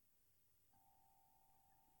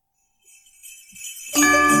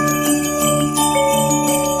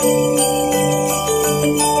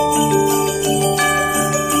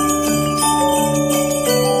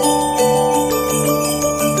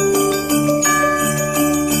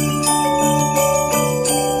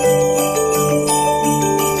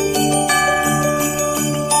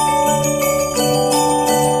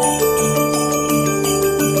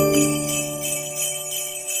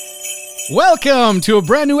Welcome to a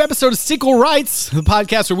brand new episode of Sequel Rights, the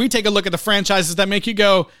podcast where we take a look at the franchises that make you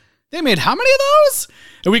go, they made how many of those?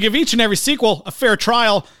 And we give each and every sequel a fair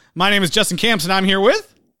trial. My name is Justin Camps, and I'm here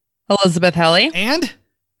with Elizabeth Helly and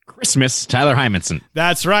Christmas, Tyler Hymanson.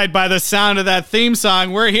 That's right. By the sound of that theme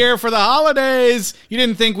song, we're here for the holidays. You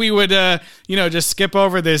didn't think we would, just skip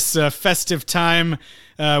over this festive time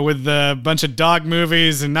with a bunch of dog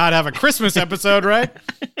movies and not have a Christmas episode, right?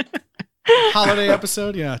 Holiday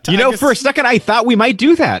episode, yeah. For a second I thought we might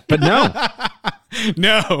do that, but no.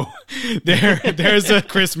 No. There's a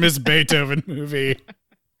Christmas Beethoven movie.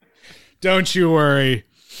 Don't you worry.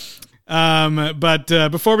 But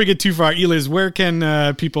before we get too far, Eliz, where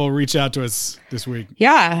can people reach out to us this week?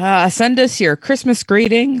 Yeah, send us your Christmas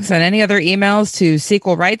greetings and any other emails to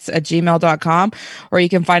sequelrights@gmail.com, or you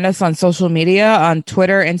can find us on social media on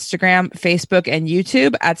Twitter, Instagram, Facebook, and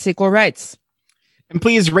YouTube at Sequel Rights. And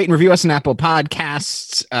please rate and review us on Apple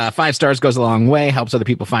Podcasts. 5 stars goes a long way, helps other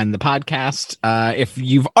people find the podcast. If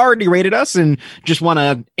you've already rated us and just want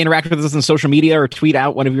to interact with us on social media or tweet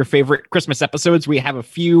out one of your favorite Christmas episodes, we have a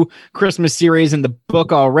few Christmas series in the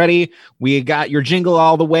book already. We got your Jingle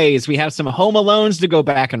All the Ways. We have some Home Alones to go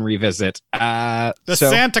back and revisit.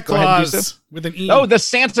 Santa Claus with an E. Oh, the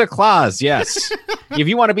Santa Claus, yes. If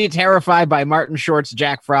you want to be terrified by Martin Short's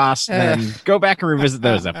Jack Frost, then go back and revisit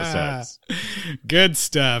those episodes. Good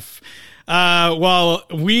stuff. Well,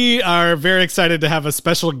 we are very excited to have a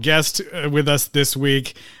special guest with us this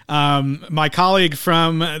week. My colleague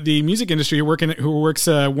from the music industry who works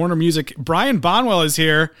Warner Music, Brian Bonwell, is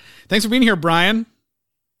here. Thanks for being here, Brian.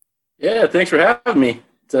 Yeah, thanks for having me.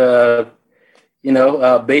 Beethoven,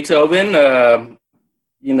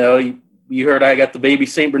 you heard I got the baby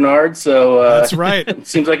Saint Bernard, so that's right. It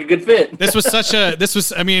seems like a good fit. This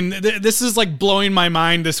is like blowing my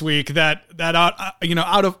mind this week that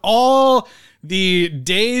out of all the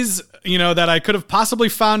days, that I could have possibly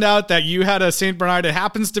found out that you had a Saint Bernard, it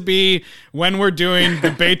happens to be when we're doing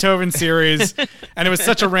the Beethoven series. And it was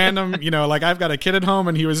such a random, I've got a kid at home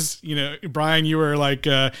and he was, Brian, you were like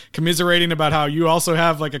commiserating about how you also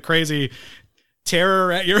have like a crazy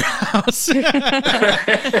terror at your house. And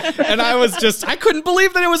I couldn't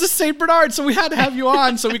believe that it was a Saint Bernard. So we had to have you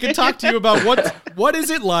on so we could talk to you about what is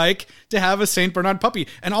it like to have a Saint Bernard puppy?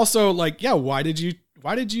 And also why did you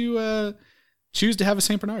choose to have a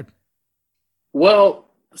Saint Bernard? Well,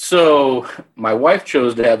 so my wife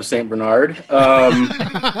chose to have a Saint Bernard.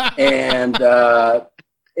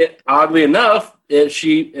 Oddly enough,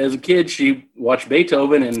 she, as a kid, she watched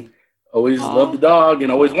Beethoven and always loved the dog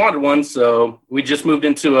and always wanted one. So we just moved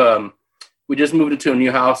into a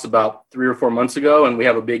new house about 3 or 4 months ago, and we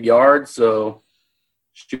have a big yard. So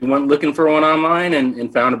she went looking for one online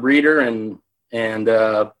and found a breeder, and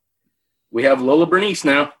we have Lola Bernice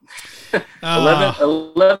now.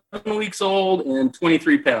 11 weeks old and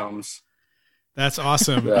 23 pounds. That's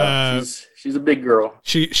awesome. She's a big girl.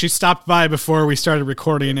 She stopped by before we started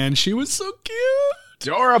recording, and she was so cute.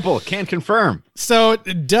 Adorable. Can't confirm. So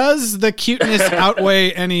does the cuteness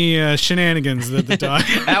outweigh any shenanigans that the dog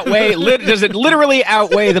does it literally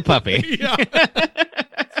outweigh the puppy? Yeah.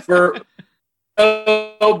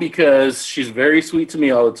 Because she's very sweet to me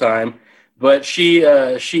all the time, but she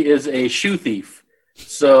is a shoe thief.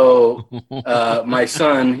 So my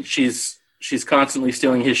son, she's constantly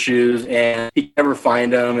stealing his shoes, and he can never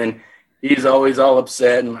find them, and he's always all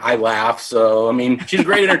upset, and I laugh. So, I mean, she's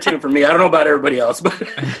great entertainment for me. I don't know about everybody else, but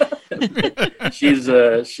she's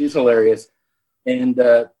hilarious.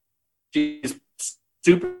 And she's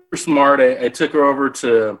super smart. I took her over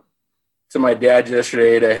to my dad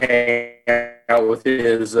yesterday to hang out with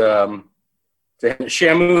his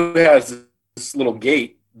Shamu has this little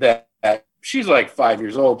gate that she's like 5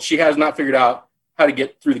 years old. She has not figured out how to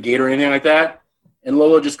get through the gate or anything like that. And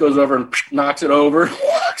Lola just goes over and knocks it over,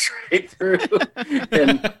 walks right through.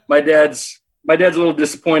 And my dad's a little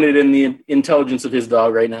disappointed in the intelligence of his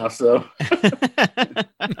dog right now. So,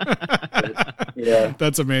 yeah,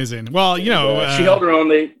 that's amazing. Well, she held her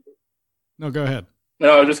own. No, go ahead.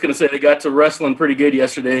 No, I was just going to say they got to wrestling pretty good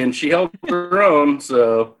yesterday, and she held her own.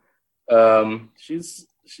 So, she's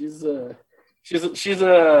a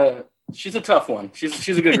tough one.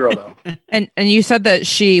 She's a good girl though. And you said that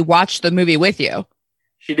she watched the movie with you.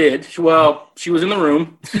 She did. She was in the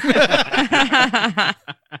room.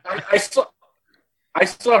 I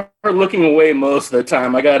saw her looking away most of the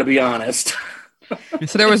time. I got to be honest.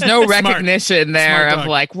 So there was no recognition there of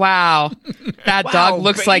like, wow, that dog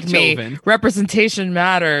looks Beethoven. Like me. Representation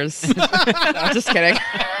matters. No, I'm just kidding.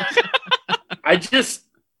 I just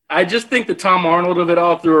think the Tom Arnold of it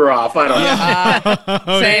all threw her off. I don't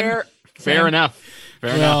know. Fair enough.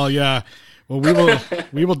 Well, yeah. Well,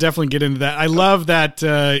 we will definitely get into that. I love that.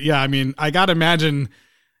 I mean, I gotta imagine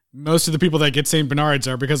most of the people that get Saint Bernards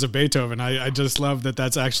are because of Beethoven. I just love that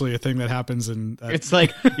that's actually a thing that happens. And it's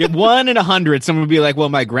like 1 in 100. Someone would be like, "Well,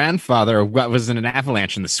 my grandfather was in an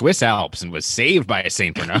avalanche in the Swiss Alps and was saved by a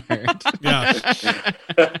Saint Bernard." Yeah,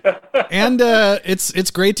 and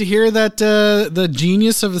it's great to hear that the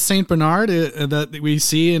genius of the Saint Bernard that we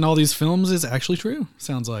see in all these films is actually true.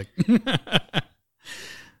 Sounds like.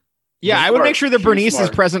 Yeah, I would make sure that Bernice is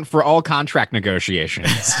present for all contract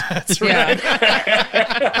negotiations. That's right.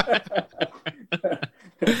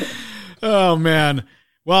 Oh man.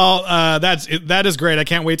 Well, that is great. I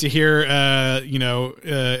can't wait to hear,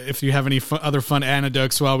 if you have any other fun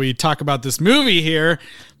anecdotes while we talk about this movie here.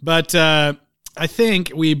 But I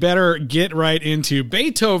think we better get right into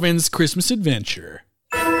Beethoven's Christmas Adventure.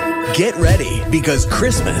 Get ready, because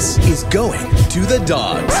Christmas is going to the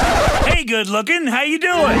dogs. Hey, good looking, how you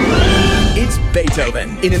doing? It's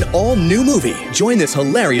Beethoven in an all-new movie. Join this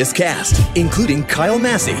hilarious cast, including Kyle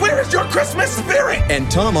Massey. Where is your Christmas spirit? And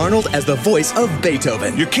Tom Arnold as the voice of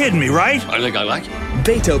Beethoven. You're kidding me, right? I think I like it.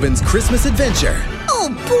 Beethoven's Christmas Adventure. Oh,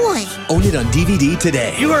 boy. Own it on DVD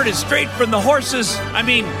today. You heard it straight from the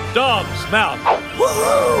dog's mouth.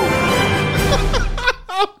 Woohoo!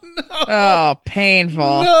 Oh,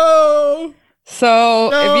 painful. No. So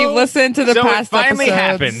if you listen to the past it finally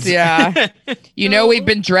episodes, happened. yeah, we've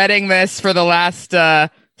been dreading this for the last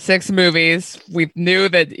 6 movies. We knew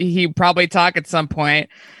that he'd probably talk at some point.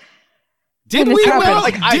 Did we? Did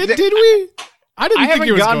we? I didn't think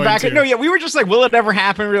it was gone going back. to. No, yeah, we were just like, will it ever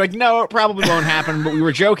happen? We were like, no, it probably won't happen. But we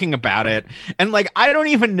were joking about it, and like, I don't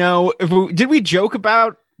even know if did we joke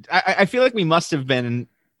about. I feel like we must have been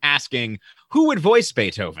asking who would voice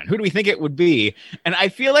Beethoven. Who do we think it would be? And I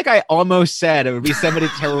feel like I almost said it would be somebody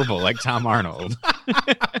terrible like Tom Arnold.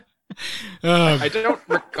 I don't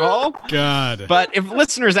recall. God. But if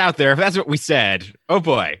listeners out there, if that's what we said, oh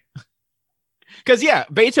boy. Because, yeah,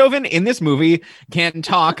 Beethoven in this movie can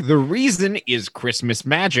talk. The reason is Christmas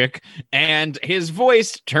magic. And his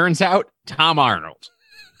voice turns out Tom Arnold.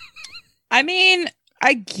 I mean,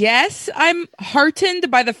 I guess I'm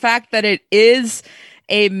heartened by the fact that it is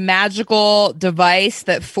a magical device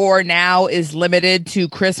that for now is limited to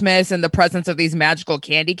Christmas and the presence of these magical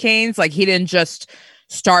candy canes. Like, he didn't just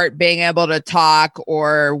start being able to talk,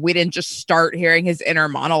 or we didn't just start hearing his inner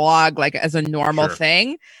monologue like as a normal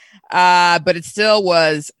thing. But it still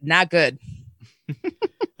was not good.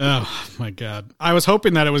 Oh my God. I was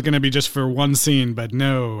hoping that it was going to be just for one scene, but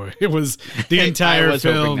no, it was the entire film. I was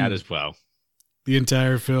hoping that as well. The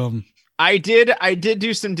entire film. I did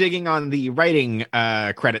do some digging on the writing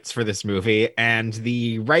credits for this movie, and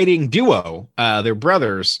the writing duo, their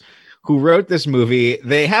brothers who wrote this movie,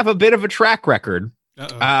 they have a bit of a track record.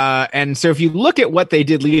 And so if you look at what they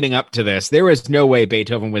did leading up to this, there was no way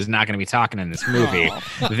Beethoven was not going to be talking in this movie.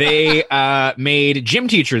 They made Gym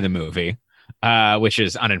Teacher the movie, which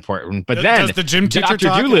is unimportant. But then the Gym Teacher Dr.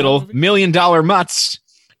 Dolittle, $1 Million Mutts,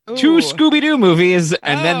 2 Scooby-Doo movies,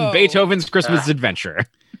 and then Beethoven's Christmas Adventure.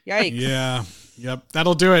 Yikes. Yeah. Yep.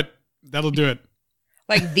 That'll do it.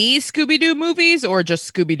 Like these Scooby-Doo movies or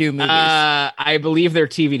just Scooby-Doo movies? I believe they're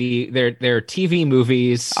TV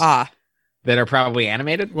movies. That are probably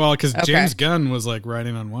animated. Well, because James Gunn was like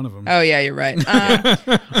writing on one of them. Oh yeah, you're right.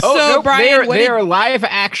 Brian, they are live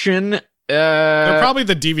action. They're probably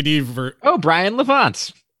the DVD Brian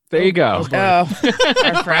Levant. There you go.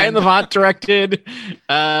 Brian Levant directed,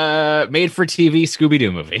 made for TV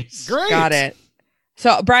Scooby-Doo movies. Great. Got it.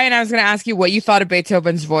 So, Brian, I was going to ask you what you thought of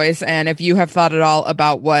Beethoven's voice, and if you have thought at all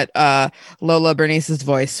about what Lola Bernice's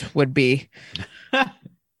voice would be.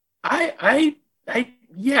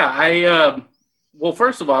 Well,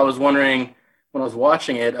 first of all, I was wondering when I was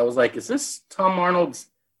watching it, I was like, is this Tom Arnold's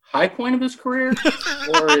high point of his career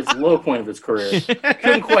or his low point of his career? I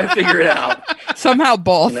couldn't quite figure it out. Somehow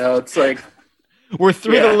both. It's like we're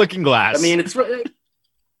through the looking glass. I mean, it's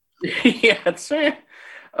it's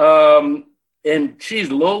and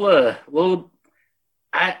she's Lola.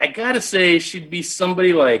 I gotta say, she'd be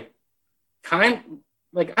somebody like I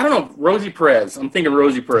don't know, Rosie Perez. I'm thinking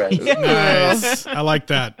Rosie Perez. Nice. I like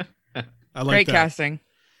that. Great casting.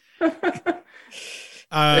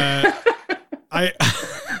 I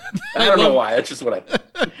don't know why. That's just what I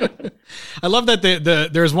thought. I love that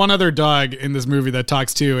there's one other dog in this movie that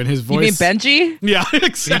talks too, and his voice. You mean Benji? Yeah,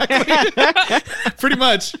 exactly. Pretty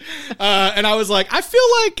much. And I was like, I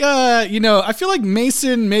feel like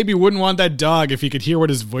Mason maybe wouldn't want that dog if he could hear what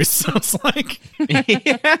his voice sounds like.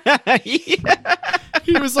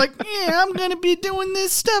 He was like, yeah, I'm gonna be doing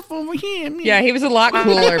this stuff over here. Yeah, he was a lot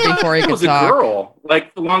cooler before he could was talk. a girl,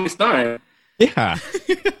 like the longest time. Yeah.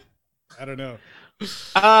 I don't know.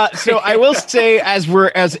 So I will say,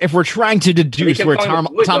 if we're trying to deduce where Tom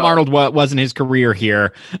Arnold was in his career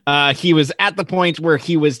here, he was at the point where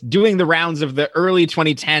he was doing the rounds of the early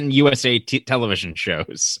 2010 USA television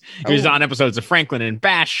shows. He was on episodes of Franklin and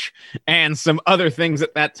Bash and some other things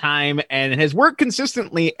at that time, and has worked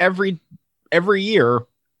consistently every year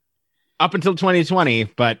up until 2020,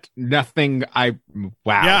 but nothing. Wow.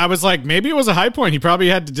 Yeah, I was like, maybe it was a high point. He probably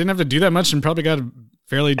didn't have to do that much and probably got a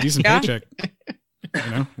fairly decent paycheck.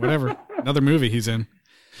 Whatever. Another movie he's in.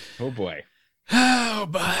 Oh boy. Oh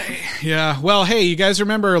boy. Yeah. Well, hey, you guys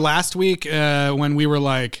remember last week when we were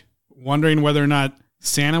like wondering whether or not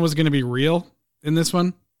Santa was going to be real in this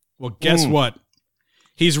one? Well, guess what?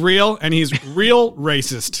 He's real, and he's real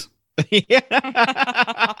racist.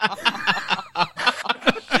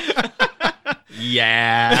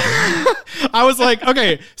 Yeah. I was like,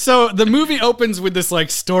 okay, so the movie opens with this like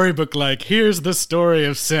storybook, like, here's the story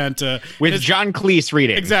of Santa. With John Cleese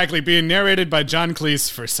reading. Exactly, being narrated by John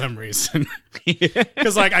Cleese for some reason.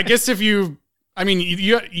 Because like, I guess if you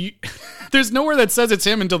there's nowhere that says it's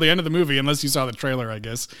him until the end of the movie, unless you saw the trailer, I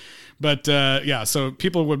guess. But yeah, so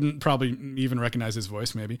people wouldn't probably even recognize his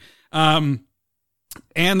voice, maybe.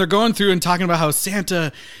 And they're going through and talking about how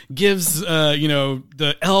Santa gives,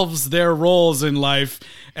 the elves their roles in life.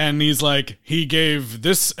 And he's like, he gave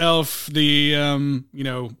this elf the,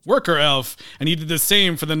 worker elf. And he did the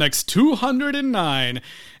same for the next 209.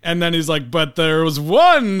 And then he's like, but there was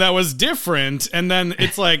one that was different. And then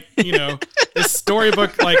it's like, this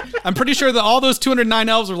storybook, like, I'm pretty sure that all those 209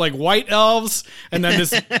 elves were like white elves. And then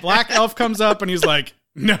this black elf comes up and he's like,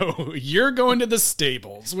 no, you're going to the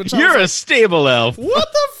stables. Which you're a stable elf. What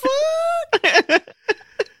the fuck?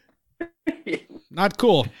 Not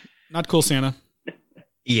cool. Not cool, Santa.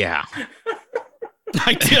 Yeah.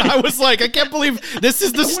 I was like, I can't believe this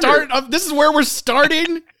is the start of. This is where we're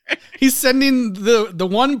starting. He's sending the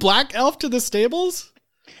one black elf to the stables.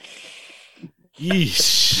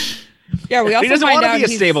 Yeesh. Yeah, we also he doesn't want to be a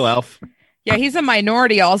stable elf. Yeah, he's a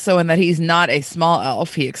minority also, in that he's not a small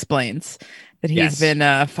elf. He explains that he's been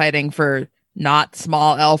fighting for not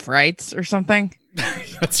small elf rights or something.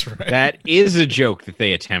 That's right. That is a joke that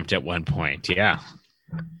they attempt at one point. Yeah.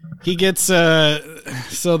 He gets so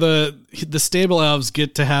the stable elves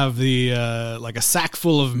get to have the like a sack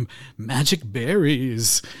full of magic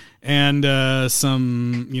berries and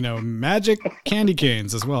some magic candy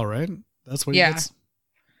canes as well, right? That's what he gets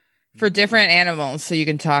for different animals, so you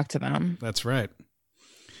can talk to them. That's right.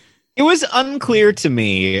 It was unclear to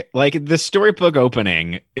me, like the storybook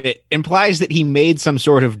opening, it implies that he made some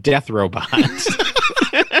sort of death robot.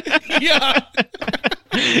 Yeah.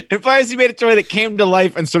 It implies he made a toy that came to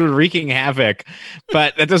life and started wreaking havoc,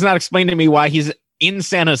 but that does not explain to me why he's in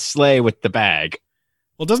Santa's sleigh with the bag.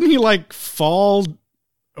 Well, doesn't he like fall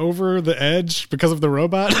over the edge because of the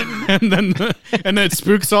robot, and then it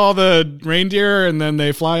spooks all the reindeer, and then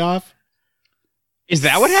they fly off? Is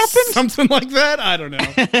that what happened? Something like that? I don't know.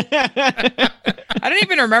 I don't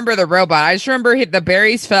even remember the robot. I just remember the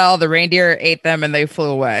berries fell, the reindeer ate them, and they flew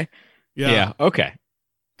away. Yeah. Okay.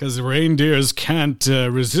 Because reindeers can't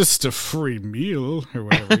resist a free meal, or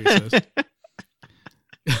whatever he says.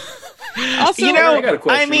 Also,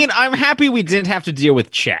 I mean, I'm happy we didn't have to deal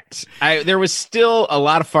with Chet. There was still a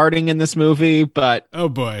lot of farting in this movie, but... Oh,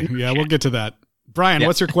 boy. Yeah, we'll get to that. Brian,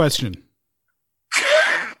 what's your question?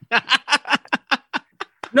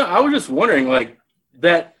 No, I was just wondering, like,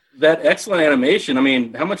 that excellent animation. I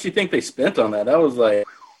mean, how much do you think they spent on that? That was like...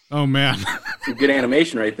 Oh, man. Some good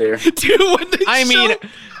animation right there. Dude,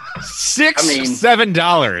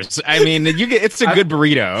 $7. I mean, it's a good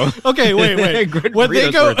burrito. Okay, wait.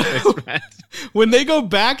 When they go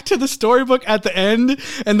back to the storybook at the end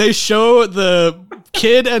and they show the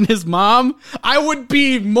kid and his mom, I would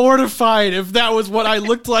be mortified if that was what I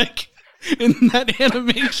looked like in that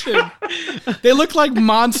animation. They look like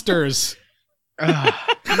monsters.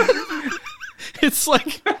 It's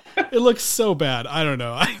like, it looks so bad. I don't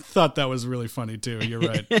know. I thought that was really funny too. You're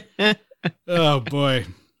right. Oh boy.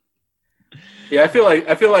 Yeah, I feel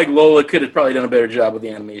like Lola could have probably done a better job with the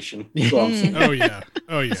animation. Oh yeah.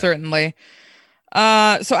 Certainly.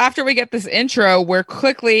 So after we get this intro, we're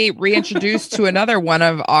quickly reintroduced to another one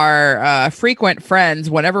of our frequent friends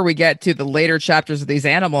whenever we get to the later chapters of these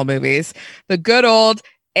animal movies, the good old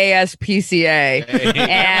ASPCA.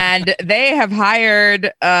 And they have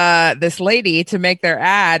hired this lady to make their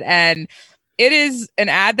ad, and it is an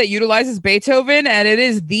ad that utilizes Beethoven, and it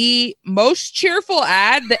is the most cheerful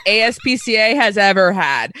ad the ASPCA has ever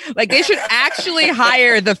had. Like, they should actually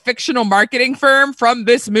hire the fictional marketing firm from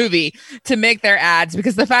this movie to make their ads,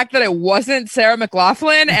 because the fact that it wasn't Sarah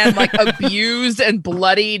McLachlan and like abused and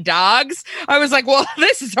bloody dogs, I was like, well,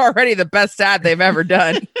 this is already the best ad they've ever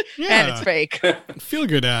done. And it's fake. Feel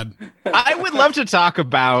good ad. I would love to talk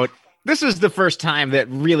about. This is the first time that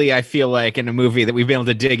really I feel like in a movie that we've been able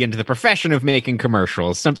to dig into the profession of making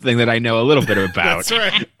commercials, something that I know a little bit about. That's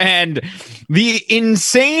right. And the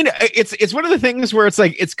insane, it's one of the things where it's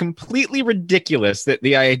like, it's completely ridiculous that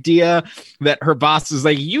the idea that her boss is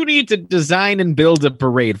like, you need to design and build a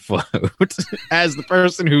parade float as the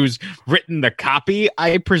person who's written the copy,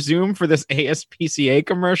 I presume, for this ASPCA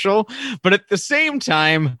commercial. But at the same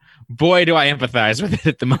time, boy, do I empathize with it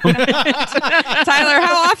at the moment. Tyler,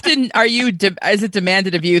 how often are you, is it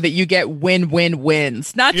demanded of you that you get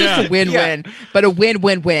win-win-wins? Not just a win-win, but a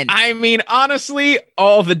win-win-win. I mean, honestly,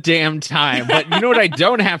 all the damn time. But you know what I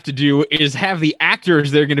don't have to do is have the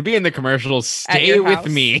actors that are going to be in the commercials stay with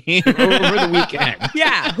me over the weekend.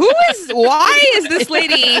 Yeah. Why is this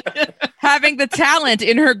lady having the talent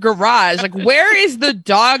in her garage? Like, where is the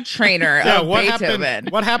dog trainer of Beethoven?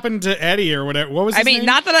 What happened to Eddie or whatever? What was his name?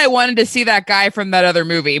 Not that I wanted to see that guy from that other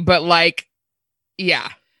movie, but like, yeah.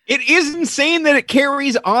 It is insane that it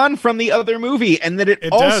carries on from the other movie, and that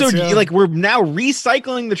it also does, yeah. Like, we're now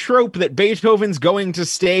recycling the trope that Beethoven's going to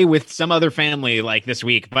stay with some other family like this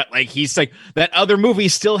week, but like he's like, that other movie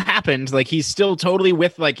still happened, like he's still totally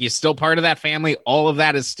with, like, he's still part of that family, all of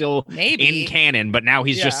that is still in canon, but now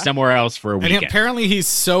he's just somewhere else for a weekend. And apparently he's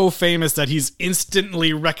so famous that he's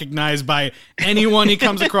instantly recognized by anyone he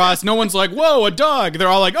comes across. No one's like, whoa, a dog. They're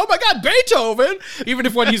all like, oh my god, Beethoven, even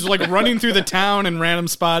if when he's like running through the town in random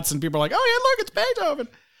spots and people are like, oh yeah, look, it's Beethoven.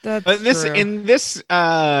 In this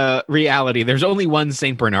reality, there's only one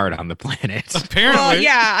Saint Bernard on the planet. Apparently. Well,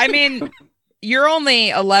 yeah, I mean, you're only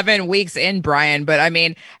 11 weeks in, Brian, but I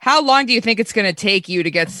mean, how long do you think it's going to take you to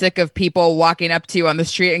get sick of people walking up to you on the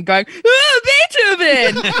street and going, oh,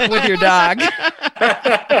 Beethoven, with your dog?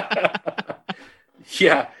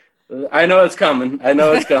 Yeah, I know it's coming.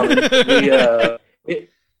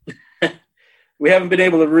 We haven't been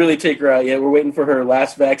able to really take her out yet. We're waiting for her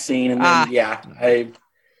last vaccine, and then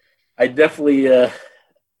I definitely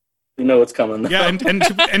know it's coming. Yeah, and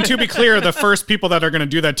to be clear, the first people that are going to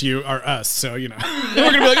do that to you are us. So we're going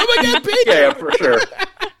to be like, oh my god, Beethoven! Yeah, for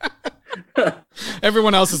sure.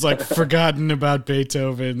 Everyone else is like forgotten about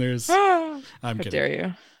Beethoven. I'm How kidding. dare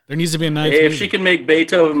you? There needs to be a ninth. Hey, if movie. she can make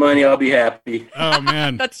Beethoven money, I'll be happy. Oh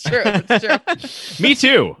man, That's true. Me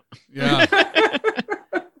too. Yeah.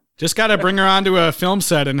 Just got to bring her onto a film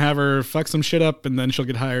set and have her fuck some shit up, and then she'll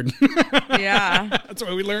get hired. Yeah. That's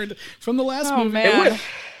what we learned from the last Oh, movie. man.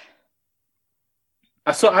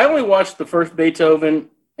 So I only watched the first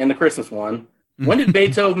Beethoven and the Christmas one. When did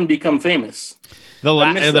Beethoven become famous?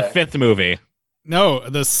 The fifth movie. No,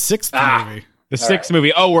 the sixth movie. The sixth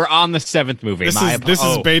movie. Oh, we're on the seventh movie. This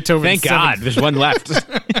is Beethoven's Thank God. seventh. There's one left.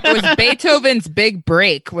 It was Beethoven's big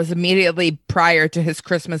break was immediately prior to his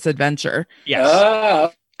Christmas adventure.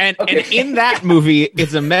 Yes. And in that movie,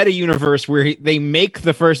 it's a meta universe where they make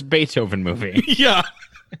the first Beethoven movie. Yeah.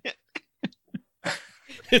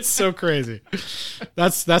 It's so crazy.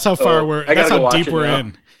 That's how far we're. That's how deep we're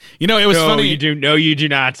in. You know, it was funny. You do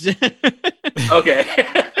not. Okay.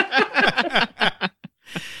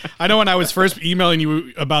 I know when I was first emailing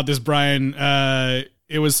you about this, Brian,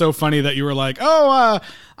 it was so funny that you were like,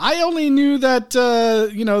 I only knew that,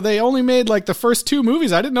 they only made like the first two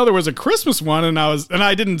movies. I didn't know there was a Christmas one. And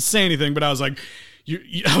I didn't say anything, but I was like,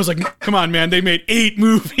 I was like, come on, man, they made 8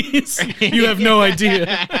 movies. You have no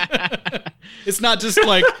idea. It's not just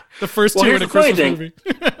like the first two in a Christmas movie.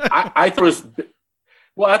 I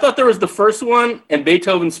thought there was the first one and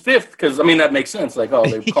Beethoven's fifth, because I mean that makes sense. Like, oh,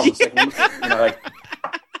 they call the second one.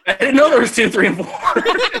 I didn't know there was 2, 3, and 4.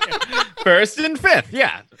 First and fifth,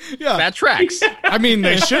 yeah, that tracks. I mean,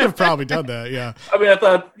 they should have probably done that. Yeah. I mean, I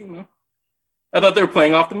thought they were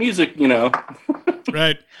playing off the music.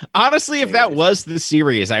 Right. Honestly, if that was the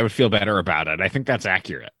series, I would feel better about it. I think that's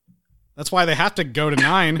accurate. That's why they have to go to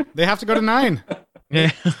 9. They have to go to 9.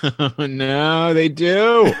 No, they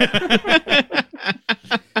do.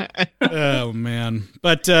 Oh man,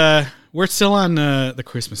 but we're still on the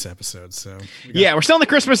Christmas episode, so we're still on the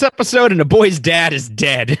Christmas episode, and the boy's dad is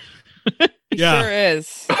dead. Yeah, Sure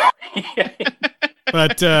is.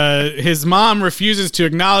 But his mom refuses to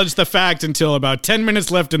acknowledge the fact until about 10 minutes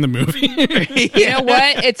left in the movie. You know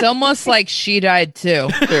what? It's almost like she died too.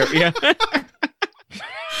 Yeah.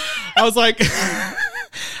 I was like,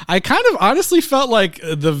 I kind of honestly felt like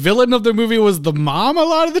the villain of the movie was the mom a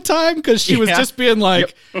lot of the time, because she was just being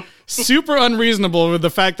like super unreasonable with the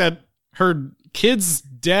fact that her kid's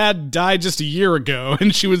dad died just a year ago,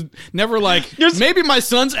 and she was never like, maybe my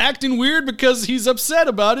son's acting weird because he's upset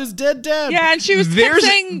about his dead dad. Yeah, and she was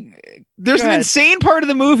saying... There's an insane part of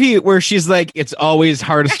the movie where she's like, it's always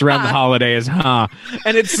hardest around the holidays, huh?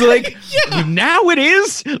 And it's like, now it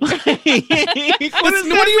is? What do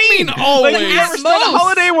you mean always? Like, you ever spent a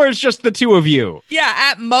holiday where it's just the two of you? Yeah,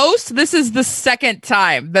 at most, this is the second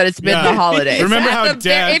time that it's been the holidays. Remember how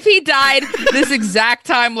if he died this exact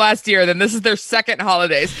time last year, then this is their second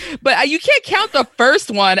holidays. But you can't count the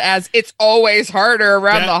first one as it's always harder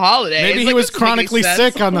around the holidays. Maybe he was chronically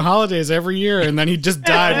sick on the holidays every year, and then he just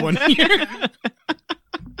died one year.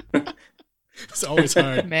 It's always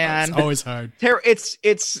hard, man. It's always hard.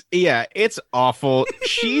 It's awful.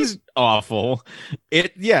 She's awful.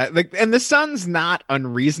 And the son's not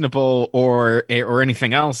unreasonable or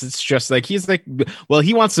anything else. It's just like he's like, well,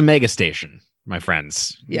 he wants a mega station, my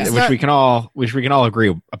friends. Yes. which we can all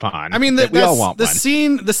agree upon. I mean, we all want the one.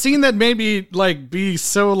 scene that made me like be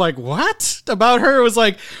so like what about her was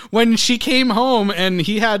like when she came home and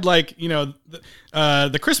he had like, you know,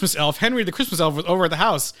 the Christmas elf, Henry the Christmas elf, was over at the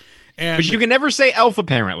house. But you can never say elf,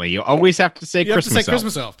 apparently. You always have to say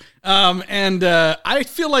Christmas elf. And I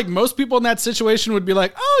feel like most people in that situation would be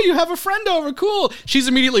like, oh, you have a friend over, cool. She's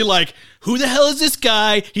immediately like, who the hell is this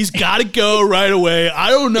guy? He's got to go right away. I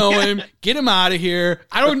don't know him. Get him out of here.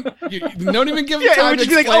 You don't even give him time to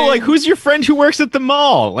explain. Like, oh, like, who's your friend who works at the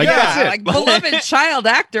mall? Like, that's it. Like beloved child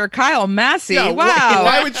actor Kyle Massey. Yeah, wow.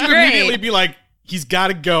 Why would you immediately be like, he's got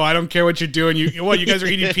to go. I don't care what you're doing. You guys are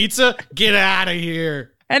eating pizza? Get out of here.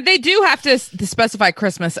 And they do have to specify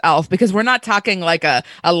Christmas elf, because we're not talking like a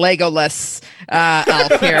Legolas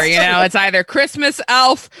elf here. You know, it's either Christmas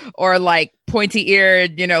elf or like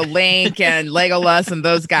pointy-eared, you know, Link and Legolas and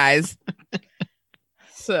those guys.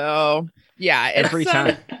 So, yeah. Every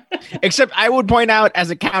time. Except I would point out as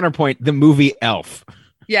a counterpoint, the movie Elf.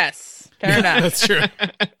 Yes. Fair enough. That's true.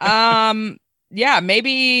 Yeah,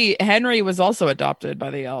 maybe Henry was also adopted by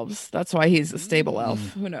the elves. That's why he's a stable elf.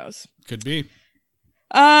 Who knows? Could be.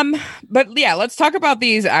 But yeah, let's talk about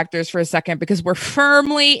these actors for a second, because we're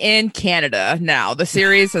firmly in Canada now. The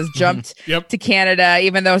series has jumped to Canada,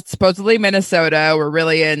 even though it's supposedly Minnesota. We're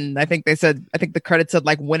really in, I think the credits said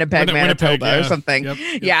like Winnipeg, Manitoba or something.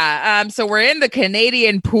 Yep. So we're in the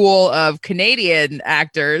Canadian pool of Canadian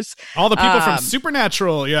actors. All the people from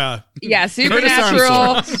Supernatural. Yeah, Supernatural,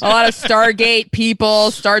 a lot of Stargate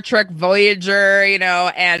people, Star Trek Voyager, you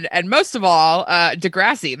know, and most of all,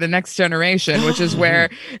 Degrassi, The Next Generation, which is where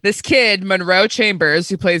this kid, Monroe Chambers,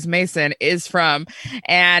 who plays Mason, is from.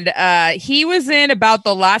 And he was in about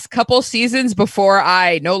the last couple seasons before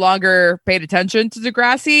I no longer paid attention to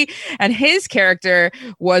Degrassi. And his character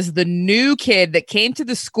was the new kid that came to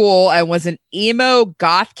the school and was an emo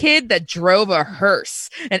goth kid that drove a hearse,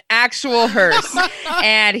 an actual hearse.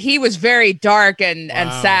 And he was very dark and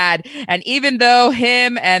sad. And even though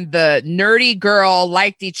him and the nerdy girl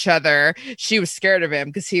liked each other, she was scared of him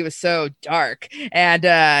because he was so dark. And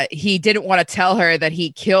he didn't want to tell her that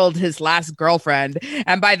he killed his last girlfriend.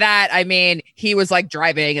 And by that, I mean, he was like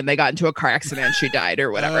driving and they got into a car accident and she died or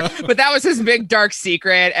whatever. But that was his big dark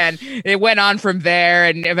secret. And it went on from there.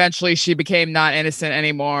 And eventually she became not innocent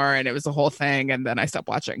anymore. And it was a whole thing. And then I stopped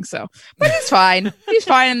watching. So, but he's fine. He's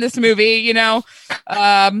fine in this movie, you know.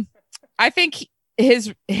 I think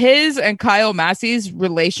his and Kyle Massey's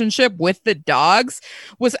relationship with the dogs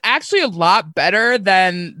was actually a lot better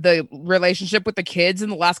than the relationship with the kids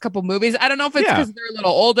in the last couple movies. I don't know if it's because they're a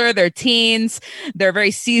little older, they're teens, they're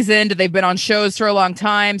very seasoned, they've been on shows for a long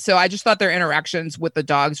time. So I just thought their interactions with the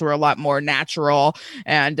dogs were a lot more natural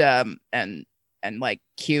and like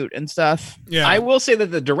cute and stuff. Yeah, I will say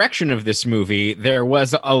that the direction of this movie, there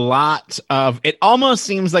was a lot of, it almost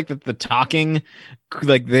seems like that the talking,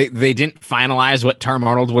 like they didn't finalize what Tom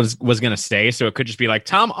Arnold was going to say, so it could just be like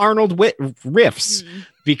Tom Arnold riffs,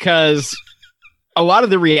 because a lot of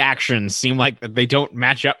the reactions seem like that they don't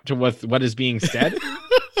match up to what is being said.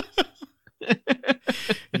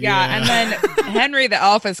 Yeah, and then Henry the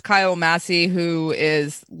Elf is Kyle Massey, who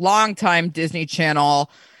is longtime Disney Channel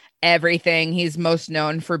everything. He's most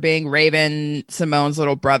known for being Raven Simone's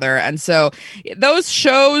little brother. And so those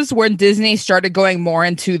shows when Disney started going more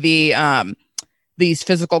into the these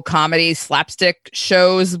physical comedy slapstick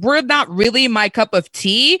shows were not really my cup of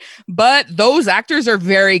tea, but those actors are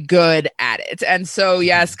very good at it. And so,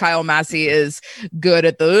 yes, Kyle Massey is good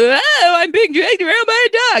at I'm being dragged around by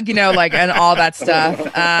a dog, and all that stuff.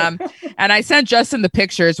 And I sent Justin the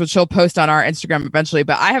pictures, which he'll post on our Instagram eventually,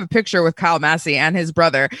 but I have a picture with Kyle Massey and his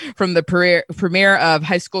brother from the premiere of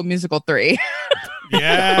High School Musical 3.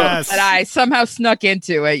 Yes. That I somehow snuck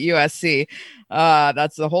into at USC.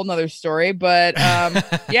 That's a whole nother story, but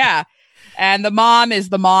yeah. And the mom is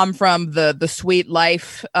the mom from the Sweet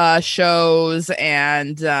Life shows,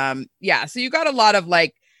 and so you got a lot of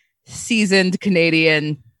like seasoned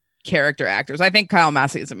Canadian character actors. I think Kyle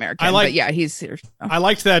Massey is American, but yeah, he's here. I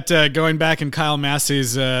liked that going back in Kyle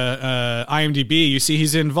Massey's IMDb, you see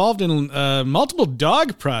he's involved in multiple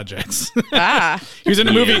dog projects. He was in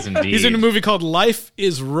a movie. He's in a movie called Life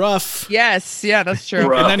is Rough. Yes, yeah, that's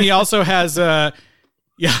true. And then he also has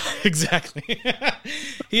yeah, exactly.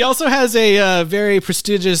 He also has a very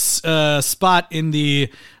prestigious spot in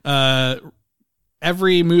the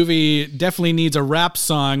every movie definitely needs a rap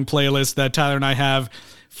song playlist that Tyler and I have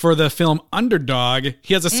for the film Underdog.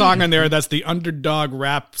 He has a song on there that's the Underdog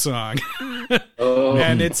rap song.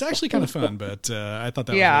 And it's actually kind of fun, but I thought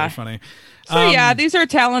that was really funny. So these are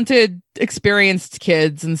talented, experienced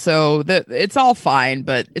kids, and so it's all fine,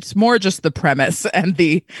 but it's more just the premise and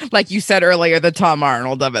the, like you said earlier, the Tom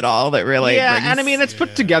Arnold of it all that really brings... And I mean, it's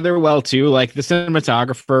put together well too. Like the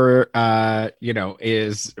cinematographer,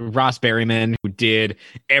 is Ross Berryman, who did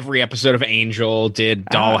every episode of Angel, did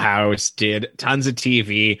Dollhouse, did tons of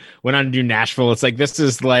TV, went on to do Nashville. It's like, this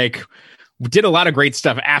is like, did a lot of great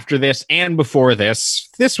stuff after this and before this.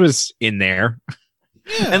 This was in there.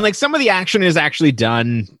 Yeah. And like some of the action is actually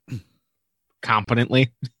done competently.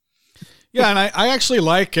 Yeah, and I actually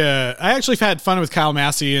like I actually had fun with Kyle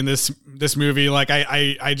Massey in this movie. Like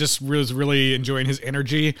I just was really enjoying his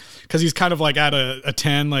energy, because he's kind of like at a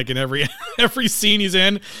 10 like in every scene he's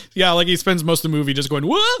in. Yeah, like he spends most of the movie just going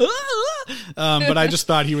whoa. But I just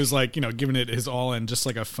thought he was like, giving it his all and just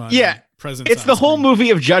like a fun presence. It's the whole movie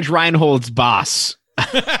of Judge Reinhold's boss.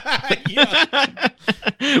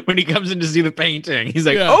 When he comes in to see the painting, he's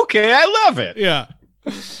like, okay, I love it. Yeah.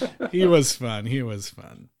 He was fun.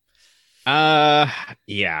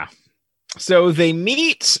 Yeah. So they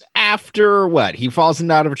meet after what? He falls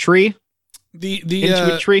out of a tree?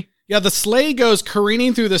 Into a tree? Yeah, the sleigh goes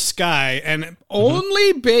careening through the sky, and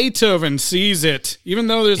only Beethoven sees it. Even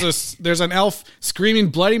though there's an elf screaming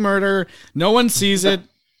bloody murder, no one sees it.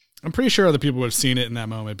 I'm pretty sure other people would have seen it in that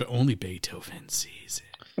moment, but only Beethoven sees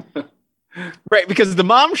it. Right, because the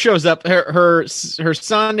mom shows up. Her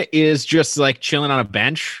son is just like chilling on a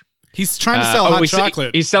bench. He's trying to sell hot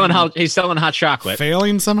chocolate. He's selling hot chocolate.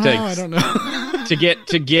 Failing somehow. I don't know. to get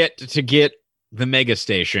the mega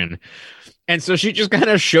station. And so she just kind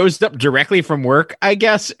of shows up directly from work, I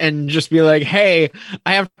guess, and just be like, "Hey,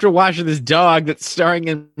 I have to watch this dog that's starring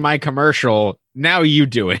in my commercial. Now you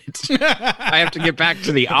do it." I have to get back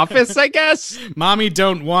to the office, I guess. Mommy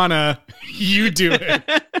don't wanna. You do it.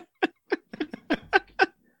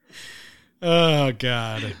 Oh,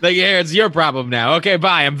 God. Like, yeah, it's your problem now. Okay,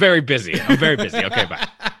 bye. I'm very busy. Okay, bye.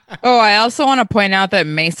 Oh, I also want to point out that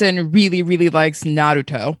Mason really, really likes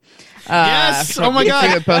Naruto. Yes. Oh, my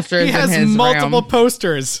God. He has multiple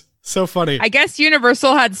posters. So funny. I guess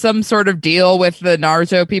Universal had some sort of deal with the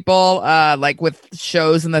Naruto people, like with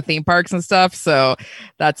shows in the theme parks and stuff. So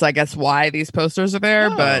that's, I guess, why these posters are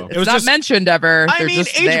there. But it's not mentioned ever. They're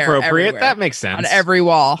just age appropriate. That makes sense. On every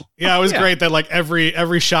wall. Yeah, it was great that like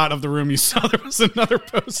every shot of the room you saw, there was another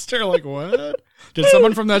poster. Like, what? Did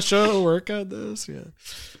someone from that show work on this? Yeah.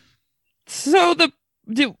 So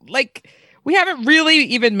we haven't really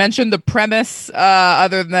even mentioned the premise,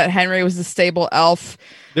 other than that Henry was a stable elf.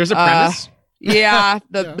 There's a premise. Yeah,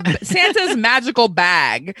 the Santa's magical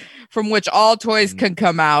bag from which all toys can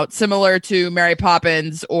come out, similar to Mary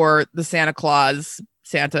Poppins or the Santa Claus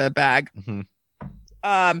Santa bag.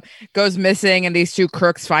 Goes missing, and these two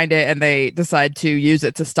crooks find it, and they decide to use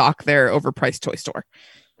it to stock their overpriced toy store.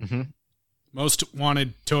 Most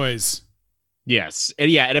wanted toys. Yes.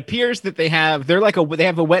 And yeah, it appears that they have a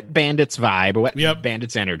Wet Bandits vibe, a Wet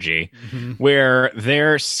Bandits energy, where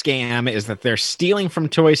their scam is that they're stealing from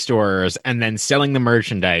toy stores and then selling the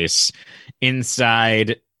merchandise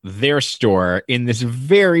inside their store in this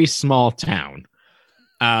very small town.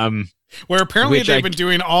 Where apparently they've been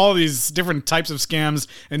doing all these different types of scams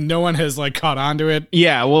and no one has like caught on to it.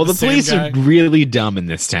 Yeah, well, the police are really dumb in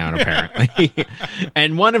this town, apparently.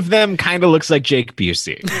 And one of them kind of looks like Jake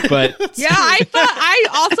Busey. But yeah, I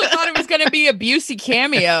also thought it was going to be a Busey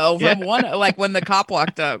cameo from one, like when the cop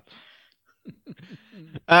walked up.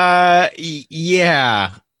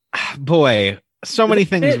 Yeah. Boy, so many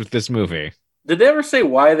things with this movie. Did they ever say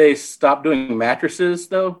why they stopped doing mattresses,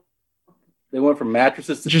 though? They went from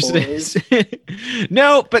mattresses to toys?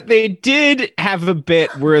 No, but they did have a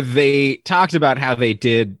bit where they talked about how they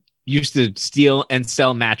used to steal and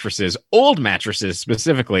sell mattresses, old mattresses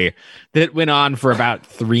specifically, that went on for about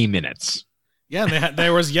 3 minutes. Yeah,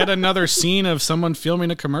 there was yet another scene of someone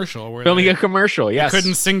filming a commercial. Yes.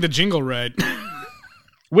 Couldn't sing the jingle right.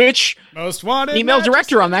 Which most wanted female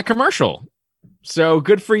director on that commercial. So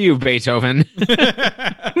good for you, Beethoven.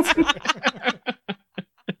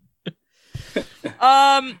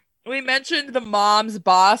 We mentioned the mom's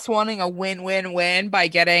boss wanting a win-win-win by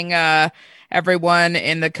getting everyone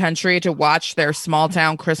in the country to watch their small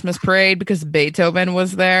town Christmas parade because Beethoven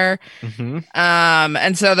was there. Mm-hmm.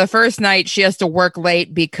 And so the first night she has to work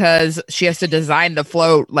late because she has to design the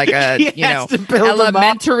float like a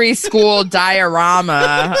elementary school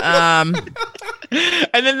diorama.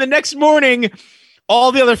 And then the next morning,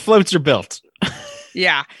 all the other floats are built.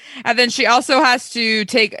 Yeah. And then she also has to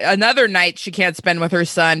take another night she can't spend with her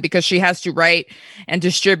son because she has to write and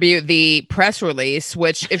distribute the press release,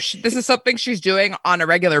 which if this is something she's doing on a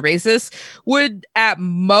regular basis, would at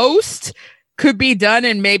most could be done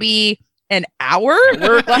in maybe an hour.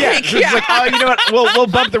 Like, oh, you know what? We'll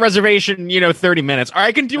bump the reservation, 30 minutes. Or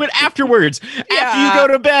I can do it afterwards after you go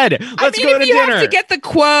to bed. Let's go to dinner. You have to get the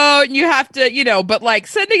quote and you have to, but like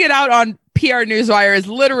sending it out on PR Newswire is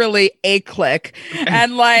literally a click.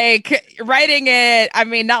 And like writing it, I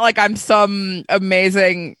mean, not like I'm some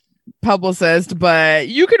amazing publicist, but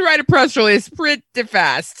you can write a press release pretty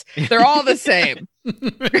fast. They're all the same.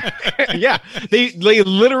 Yeah, they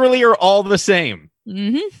literally are all the same.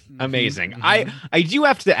 Mm-hmm. Amazing. Mm-hmm. I do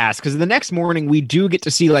have to ask, because the next morning we do get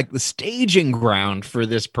to see like the staging ground for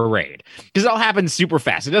this parade, because it all happens super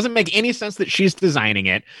fast. It doesn't make any sense that she's designing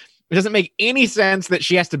it. It doesn't make any sense that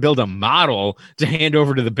she has to build a model to hand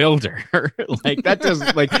over to the builder. Like that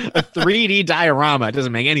doesn't like a 3D diorama. It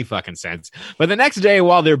doesn't make any fucking sense. But the next day,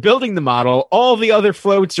 while they're building the model, all the other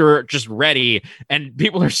floats are just ready and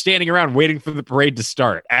people are standing around waiting for the parade to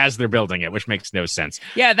start as they're building it, which makes no sense.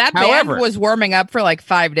 Yeah, that band was warming up for like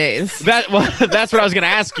 5 days. That's what I was going to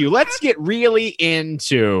ask you. Let's get really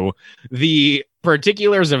into the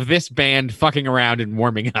particulars of this band fucking around and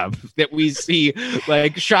warming up that we see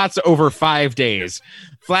like shots over 5 days.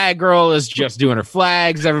 Flag Girl is just doing her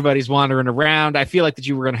flags. Everybody's wandering around. I feel like that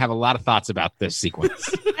you were going to have a lot of thoughts about this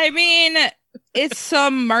sequence. I mean, it's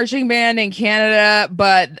some marching band in Canada,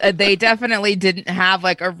 but they definitely didn't have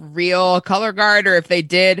like a real color guard, or if they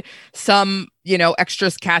did, some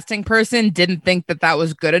extras casting person didn't think that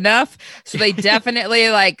was good enough. So they definitely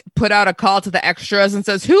like put out a call to the extras and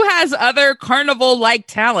says, who has other carnival like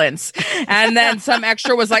talents? And then some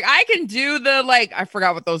extra was like, I can do the I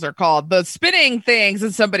forgot what those are called, the spinning things.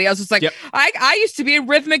 And somebody else was like, yep. I used to be in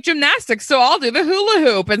rhythmic gymnastics, so I'll do the hula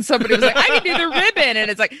hoop. And somebody was like, I can do the ribbon.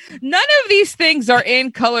 And it's like, none of these things are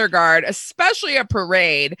in color guard, especially a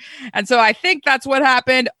parade. And so I think that's what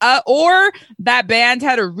happened. Or that band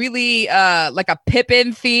had a really like a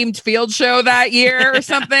Pippin themed field show that year or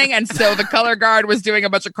something. And so the color guard was doing a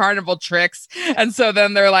bunch of carnival tricks. And so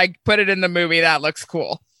then they're like, put it in the movie. That looks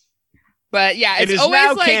cool. But yeah, it is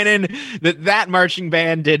now canon that marching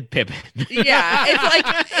band did Pippin. Yeah,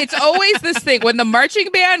 it's always this thing. When the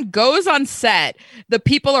marching band goes on set, the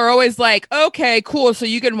people are always like, okay, cool. So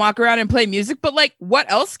you can walk around and play music, but like,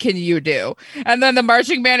 what else can you do? And then the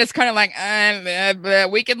marching band is kind of like,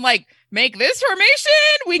 we can like make this formation.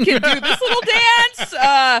 We can do this little dance.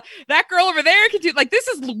 That girl over there can do this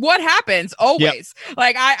is what happens always. Yep.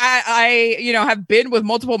 Like I have been with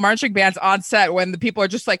multiple marching bands on set when the people are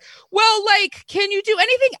just like, well, like, can you do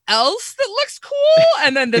anything else that looks cool?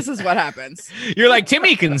 And then this is what happens. You're like,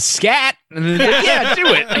 Timmy can scat. Yeah, do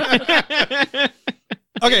it.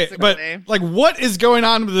 Okay, basically. But what is going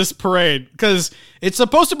on with this parade? Because it's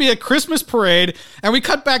supposed to be a Christmas parade, and we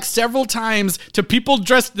cut back several times to people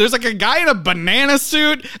dressed. There's like a guy in a banana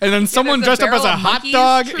suit, and then someone dressed up as a hot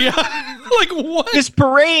dog. Yeah, like what? This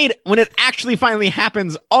parade, when it actually finally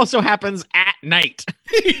happens, also happens at night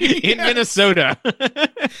in Minnesota.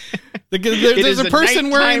 There's a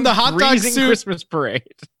person wearing the hot dog suit. Christmas parade.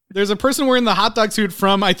 There's a person wearing the hot dog suit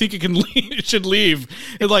from I Think It Should Leave.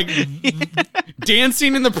 And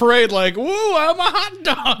dancing in the parade like, whoa, I'm a hot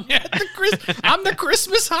dog. I'm the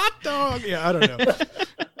Christmas hot dog. Yeah, I don't know.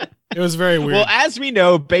 It was very weird. Well, as we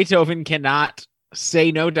know, Beethoven cannot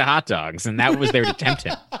say no to hot dogs, and that was there to tempt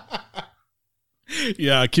him.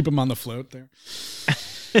 Yeah, keep him on the float there.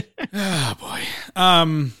 Oh, boy.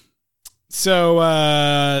 So,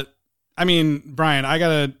 I mean, Brian, I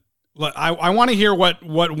gotta I want to hear what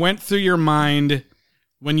went through your mind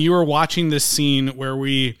when you were watching this scene where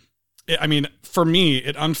for me,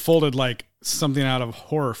 it unfolded like something out of a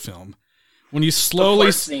horror film. When you slowly,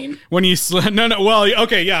 okay,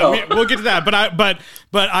 yeah, we'll get to that.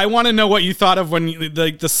 But I want to know what you thought of when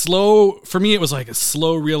the slow. For me, it was like a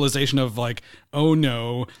slow realization of like, oh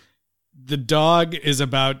no, the dog is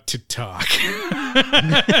about to talk.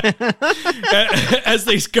 As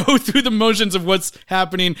they go through the motions of what's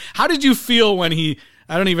happening, how did you feel when he?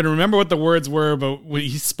 I don't even remember what the words were, but when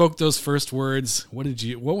he spoke those first words, what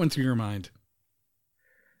went through your mind?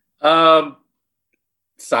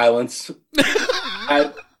 Silence.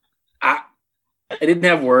 I didn't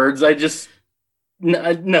have words. I just no.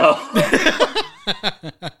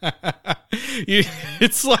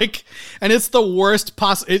 It's like, and it's the worst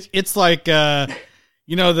possible. It's like I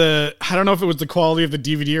don't know if it was the quality of the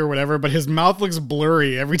DVD or whatever, but his mouth looks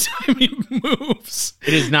blurry every time he moves.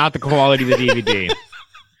 It is not the quality of the DVD.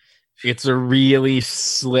 It's a really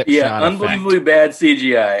slipshot unbelievably effect. Bad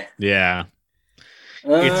CGI. Yeah.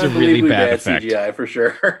 It's a really bad effect. CGI for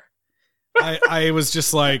sure. I was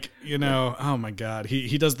just like, oh my God.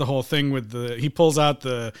 He does the whole thing with he pulls out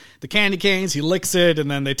the candy canes, he licks it, and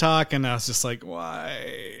then they talk, and I was just like,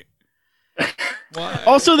 why? Why?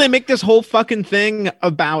 Also, they make this whole fucking thing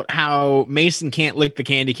about how Mason can't lick the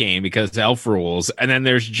candy cane because elf rules, and then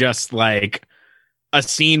there's just like a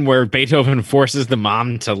scene where Beethoven forces the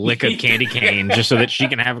mom to lick a candy cane just so that she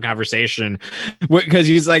can have a conversation, because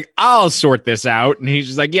he's like, I'll sort this out. And he's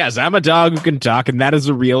just like, yes, I'm a dog who can talk, and that is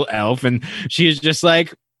a real elf. And she's just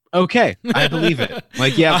like, okay, I believe it.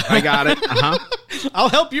 Like, yeah, I got it. I'll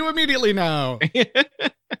help you immediately now. I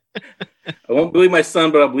won't believe my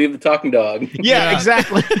son, but I'll believe the talking dog. Yeah.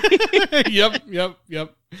 Exactly. Yep.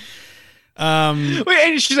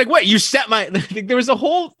 And she's like, "What? You set my?" There's a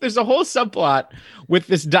whole subplot with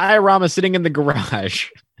this diorama sitting in the garage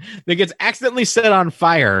that gets accidentally set on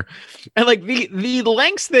fire, and like the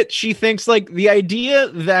lengths that she thinks, like the idea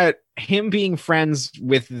that him being friends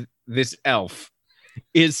with this elf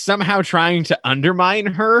is somehow trying to undermine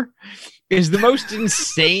her is the most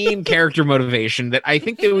insane character motivation that I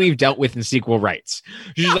think that we've dealt with in sequel rights.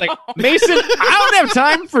 She's like, Mason, I don't have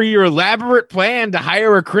time for your elaborate plan to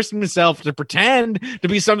hire a Christmas elf to pretend to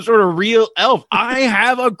be some sort of real elf. I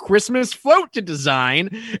have a Christmas float to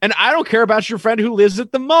design, and I don't care about your friend who lives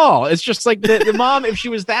at the mall. It's just like the mom, if she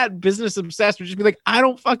was that business obsessed, would just be like, I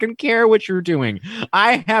don't fucking care what you're doing.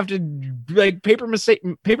 I have to like paper mache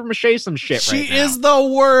some shit. She is the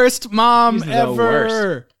worst mom ever.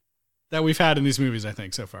 Worst that we've had in these movies, I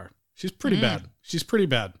think, so far. She's pretty bad. She's pretty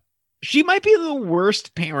bad. She might be the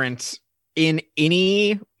worst parent in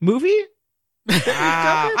any movie.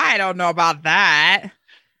 I don't know about that.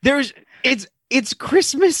 It's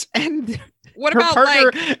Christmas, and what her about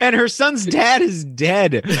partner like and her son's dad is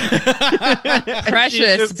dead.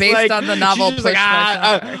 Precious, based on the novel Push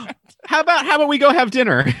how about we go have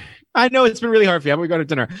dinner? I know it's been really hard for you. How about we go to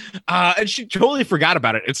dinner? And she totally forgot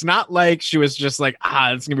about it. It's not like she was just like,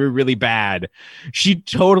 it's going to be really bad. She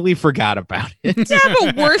totally forgot about it. Yeah,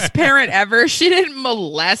 the worst parent ever. She didn't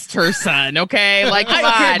molest her son, okay? Like, come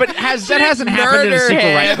on. But that hasn't happened in a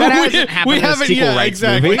sequel rights. That hasn't happened in a sequel rights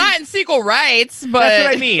exactly. movie. Not in sequel rights, but... That's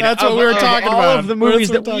what I mean. That's what we were talking about. All of the movies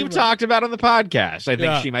that we've talked about on the podcast, I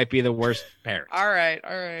think she might be the worst parent. All right.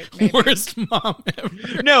 Maybe. Worst mom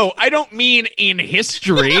ever. No, I don't mean in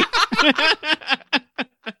history.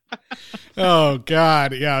 Oh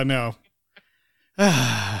God, yeah, no.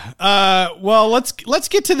 Well, let's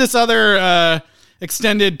get to this other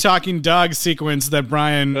extended talking dog sequence that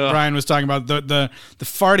Brian was talking about, the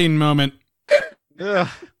farting moment.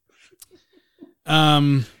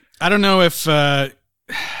 I don't know if God.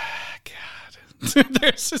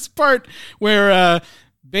 There's this part where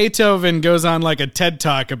Beethoven goes on like a TED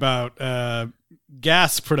talk about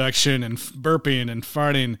gas production and burping and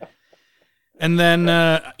farting. And then,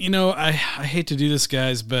 I hate to do this,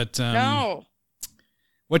 guys, but no.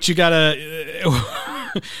 What you gotta,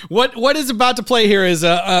 what is about to play here is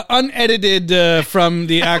unedited from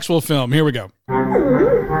the actual film. Here we go.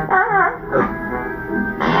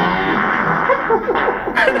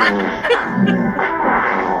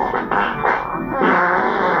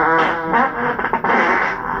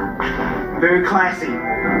 Very classy,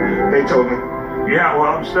 Beethoven. Yeah,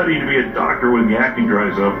 well, I'm studying to be a doctor when the acting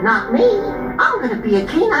dries up. Not me. I'm going to be a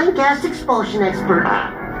canine gas expulsion expert.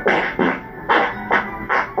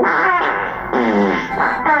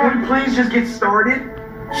 Can we please just get started?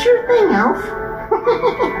 Sure thing, Elf.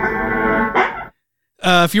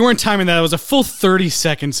 If you weren't timing that, it was a full 30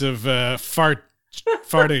 seconds of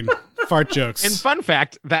farting fart jokes. And fun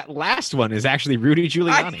fact, that last one is actually Rudy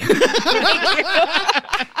Giuliani.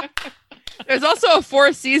 There's also a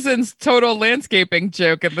Four Seasons total landscaping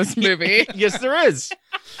joke in this movie. Yes, there is.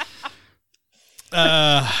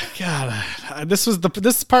 God, this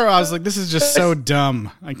part where I was like, this is just so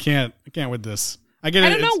dumb. I can't with this. I get it. I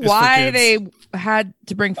don't know it's why for kids. they had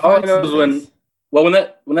to bring All I farts. know is when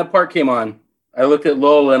that part came on, I looked at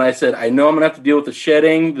Lola and I said, I know I'm gonna have to deal with the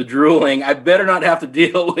shedding, the drooling. I better not have to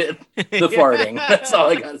deal with the farting. That's all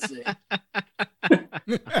I gotta say.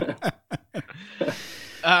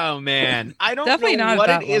 Oh man, I don't Definitely know not what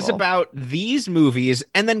at it that is level. about these movies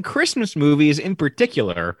and then Christmas movies in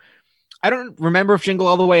particular. I don't remember if Jingle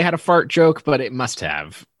All the Way had a fart joke, but it must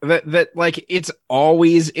have. That like it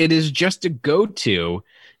is just a go-to,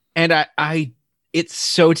 and it's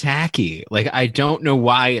so tacky. Like I don't know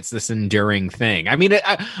why it's this enduring thing. I mean,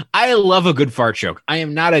 I love a good fart joke. I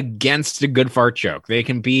am not against a good fart joke. They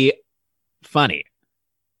can be funny.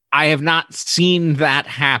 I have not seen that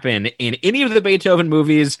happen in any of the Beethoven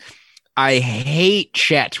movies. I hate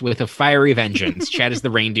Chet with a fiery vengeance. Chet is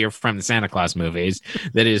the reindeer from the Santa Claus movies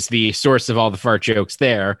that is the source of all the fart jokes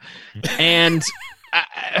there. And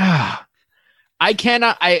I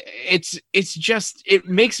cannot, it's just, it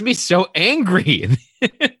makes me so angry.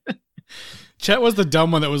 Chet was the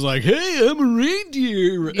dumb one that was like, hey, I'm a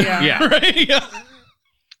reindeer. Yeah. Yeah. Right? Yeah.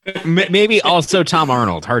 Maybe also Tom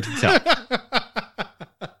Arnold. Hard to tell.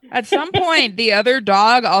 At some point, the other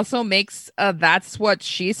dog also makes a "That's what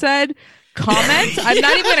she said" comment. I'm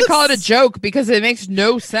not even going to call it a joke because it makes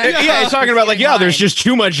no sense. Yeah, he's talking about like, yeah, there's just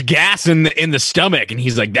too much gas in the stomach, and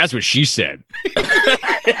he's like, that's what she said.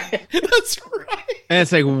 That's right. And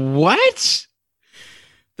it's like, what?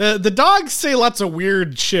 The dogs say lots of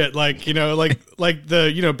weird shit, like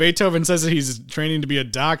Beethoven says that he's training to be a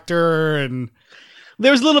doctor, and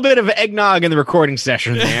There was a little bit of eggnog in the recording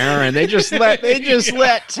session there, and they just let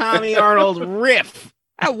Tommy Arnold riff.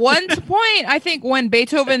 At one point, I think when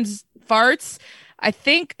Beethoven's farts, I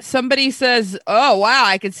think somebody says, "Oh wow,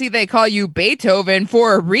 I can see they call you Beethoven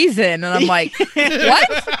for a reason," and I'm like, "What?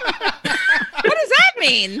 What does that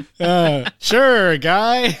mean?" Sure,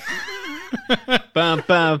 guy. Bum,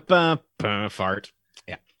 bum, bum, bum, fart.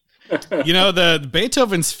 Yeah. The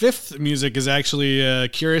Beethoven's Fifth music is actually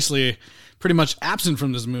curiously pretty much absent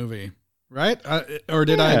from this movie, right? Or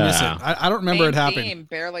did I miss it? I don't remember it happening. Theme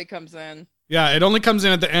barely comes in. Yeah, it only comes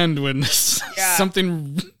in at the end when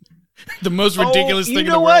something, the most ridiculous thing in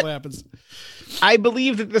the what? world happens. I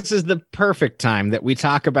believe that this is the perfect time that we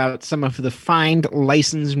talk about some of the fine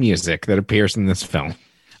licensed music that appears in this film.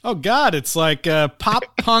 Oh God, it's like pop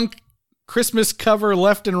punk Christmas cover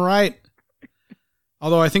left and right.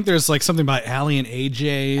 Although I think there's like something by Allie and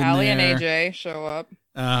AJ. Allie and AJ show up.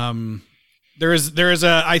 There is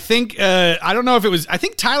a, I think, I don't know if it was, I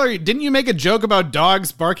think Tyler, didn't you make a joke about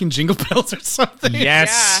dogs barking jingle bells or something?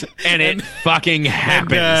 Yes, Yeah. and it fucking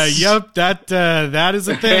happens. Yep, that is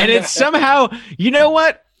a thing. And it's somehow, you know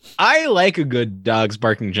what? I like a good dogs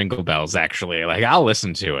barking jingle bells, actually. Like, I'll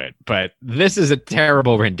listen to it, but this is a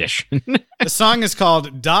terrible rendition. The song is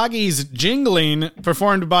called Doggies Jingling,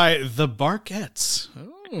 performed by the Barkettes. Oh.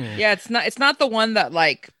 Yeah, it's not the one that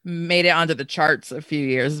like made it onto the charts a few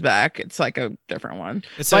years back. It's like a different one.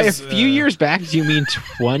 It By a says, few years back, do you mean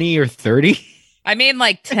 20 or 30? I mean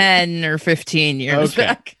like 10 or 15 years Okay.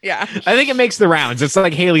 back. Yeah. I think it makes the rounds. It's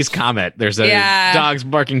like Haley's Comet. There's a Yeah. dogs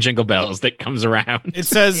barking jingle bells that comes around. It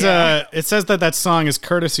says Yeah. it says that song is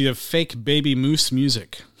courtesy of Fake Baby Moose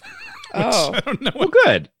Music. Oh. I don't know. Well,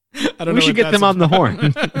 good. I don't We know should what get them on the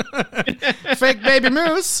horn. Fake Baby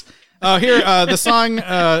Moose. Here, the song,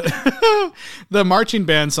 the marching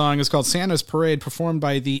band song is called Santa's Parade, performed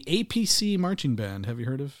by the APC Marching Band. Have you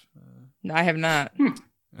heard of? No, I have not. It's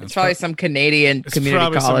It's probably some Canadian community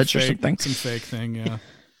probably college or fake, something. Some fake thing, yeah.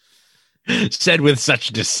 Said with such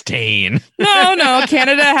disdain. No.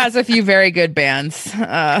 Canada has a few very good bands.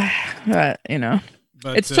 But,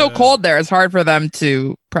 But, it's so cold there. It's hard for them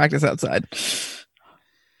to practice outside.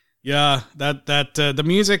 Yeah, that the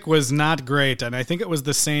music was not great, and I think it was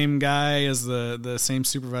the same guy as the same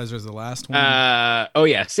supervisor as the last one. Oh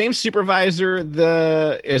yeah, same supervisor.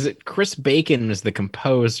 Is it Chris Bacon is the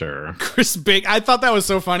composer? Chris Bacon. I thought that was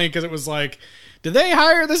so funny because it was like, did they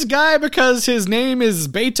hire this guy because his name is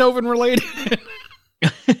Beethoven related?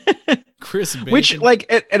 Chris Bacon. Which, like,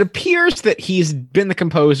 it appears that he's been the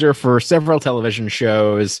composer for several television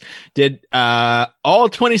shows. Did all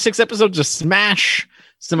 26 episodes of Smash,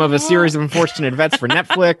 some of a series of unfortunate events for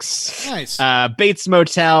Netflix, Nice. Bates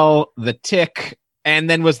Motel, The Tick, and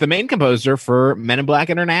then was the main composer for Men in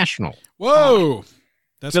Black International. Whoa.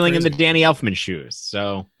 That's filling crazy. in the Danny Elfman shoes.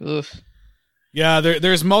 So Oof. Yeah,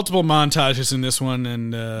 there's multiple montages in this one,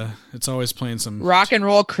 and it's always playing some Rock and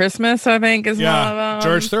Roll Christmas, I think, is one of them.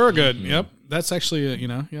 George Thorogood. Yep, that's actually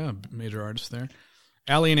a major artist there.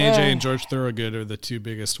 Allie and AJ and George Thorogood are the two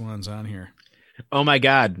biggest ones on here. Oh my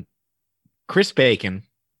God, Chris Bacon,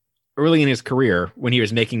 early in his career when he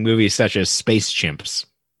was making movies such as Space Chimps,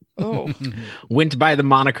 went by the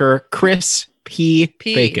moniker Chris P.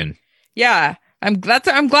 Bacon. Yeah. I'm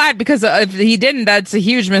glad because if he didn't, that's a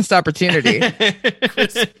huge missed opportunity.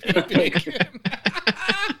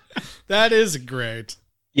 That is great.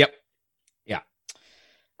 Yep. Yeah.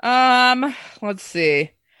 Let's see.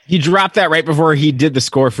 He dropped that right before he did the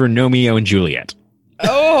score for Romeo and Juliet.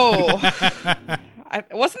 Oh,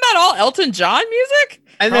 wasn't that all Elton John music?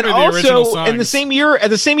 And Probably then the original also songs. in the same year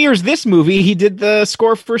as this movie, he did the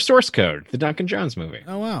score for Source Code, the Duncan Jones movie.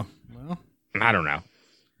 Oh wow. Well, I don't know.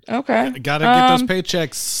 Okay. Gotta get those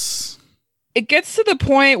paychecks. It gets to the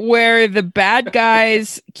point where the bad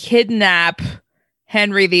guys kidnap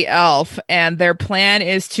Henry the Elf, and their plan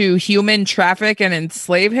is to human traffic and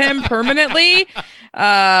enslave him permanently,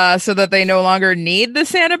 so that they no longer need the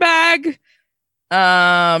Santa bag.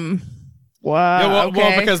 Wow. Yeah, well,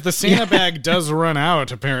 okay. because the Santa bag does run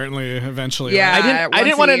out apparently eventually. Yeah. right? I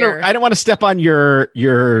didn't want to step on your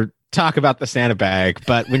talk about the Santa bag,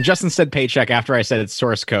 but when Justin said Paycheck after I said it's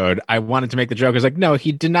Source Code, I wanted to make the joke. I was like, no,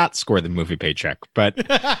 he did not score the movie Paycheck, but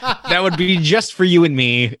that would be just for you and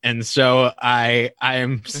me. And so I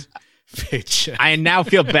am Paycheck. I now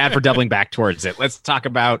feel bad for doubling back towards it. Let's talk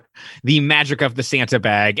about the magic of the Santa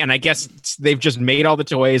bag. And I guess they've just made all the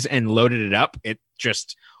toys and loaded it up. It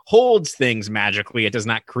just holds things magically. It does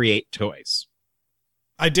not create toys.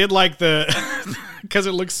 I did like because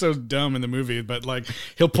it looks so dumb in the movie, but like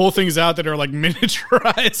he'll pull things out that are like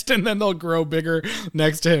miniaturized and then they'll grow bigger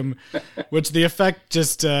next to him, which the effect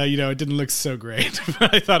just, it didn't look so great,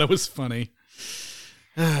 but I thought it was funny.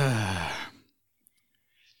 There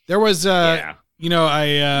was, I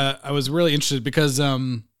was really interested because, I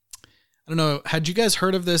don't know, had you guys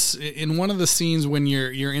heard of this? In one of the scenes when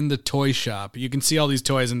you're in the toy shop, you can see all these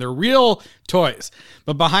toys and they're real toys,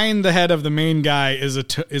 but behind the head of the main guy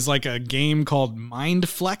is like a game called Mind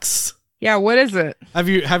Flex. Yeah, what is it? Have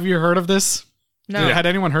you heard of this? No. Had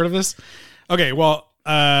anyone heard of this? Okay, well,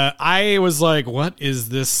 I was like, what is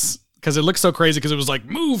this? Because it looks so crazy because it was like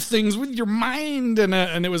move things with your mind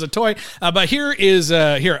and it was a toy. But here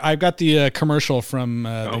I've got the commercial from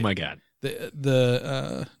oh my God.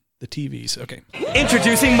 The TVs. Okay.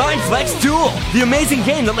 Introducing MindFlex Duel, the amazing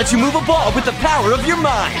game that lets you move a ball with the power of your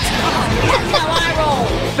mind. That's how I roll.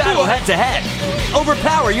 Battle head to head.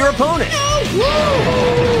 Overpower your opponent.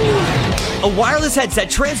 A wireless headset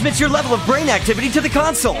transmits your level of brain activity to the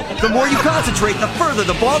console. The more you concentrate, the further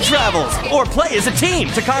the ball travels. Or play as a team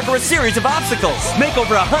to conquer a series of obstacles. Make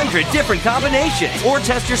over 100 different combinations. Or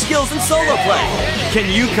test your skills in solo play.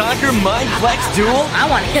 Can you conquer MindFlex Duel? I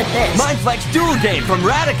want to get this. MindFlex Duel game from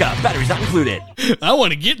Radica. Batteries not included. I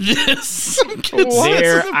want to get this.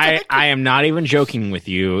 I am not even joking with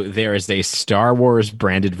you. There is a Star Wars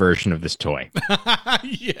branded version of this toy.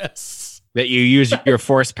 Yes. That you use your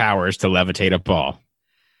force powers to levitate a ball.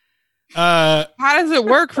 How does it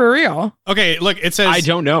work for real? Okay, look, it says... I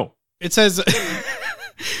don't know. It says...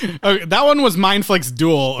 okay, that one was MindFlex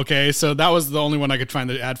Duel, okay? So that was the only one I could find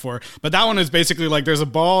the ad for. But that one is basically like there's a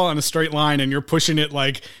ball on a straight line and you're pushing it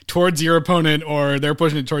like towards your opponent or they're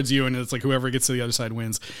pushing it towards you and it's like whoever gets to the other side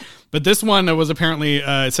wins. But this one was apparently,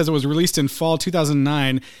 it says it was released in fall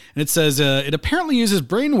 2009 and it says it apparently uses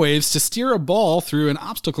brainwaves to steer a ball through an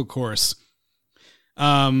obstacle course.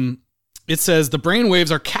 It says the brainwaves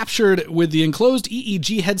are captured with the enclosed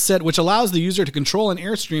EEG headset, which allows the user to control an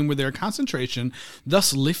airstream with their concentration,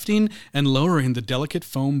 thus lifting and lowering the delicate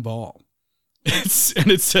foam ball.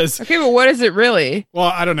 And it says... Okay, but what is it really? Well,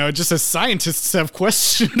 I don't know. It just says scientists have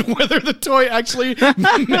questioned whether the toy actually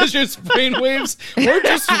measures brainwaves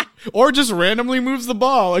or just randomly moves the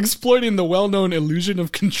ball, exploiting the well-known illusion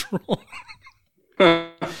of control.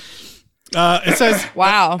 It says,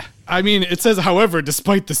 wow. It says, however,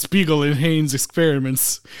 despite the Spiegel and Haynes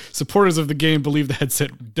experiments, supporters of the game believe the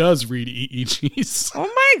headset does read EEGs. Oh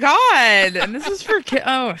my God. And this is for kids.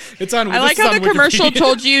 Oh, it's on. I like how the commercial Wikipedia.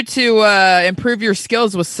 told you to improve your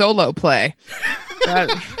skills with solo play. As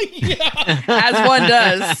one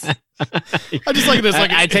does. I just like this.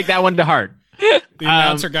 Like I take that one to heart. The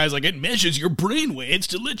announcer guy's like, it measures your brain waves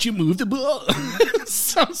to let you move the ball.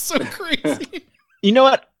 Sounds so crazy. You know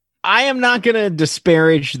what? I am not going to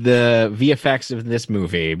disparage the VFX of this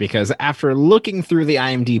movie because after looking through the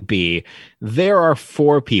IMDb, there are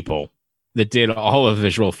 4 people that did all of the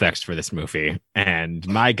visual effects for this movie. And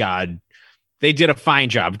my God, They did a fine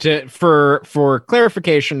job. For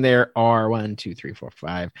clarification, there are 1, 2, 3, 4,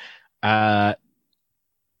 5,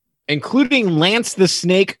 including Lance the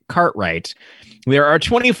Snake Cartwright. There are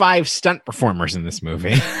 25 stunt performers in this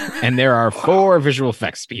movie, and there are 4 visual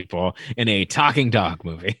effects people in a talking dog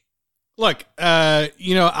movie. Look, I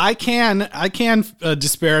can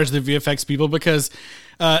disparage the VFX people because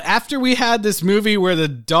after we had this movie where the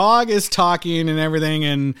dog is talking and everything,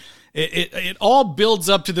 and it all builds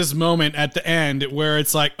up to this moment at the end where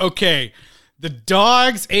it's like, okay, the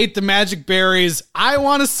dogs ate the magic berries. I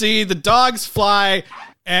want to see the dogs fly.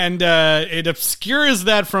 And it obscures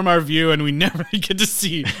that from our view, and we never get to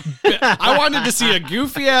see. I wanted to see a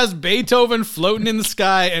goofy ass Beethoven floating in the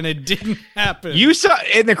sky, and it didn't happen. You saw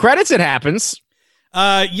in the credits, it happens.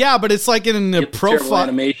 Yeah, but it's like in the profile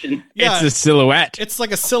animation. Yeah, it's a silhouette. It's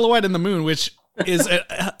like a silhouette in the moon, which is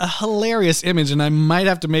a hilarious image, and I might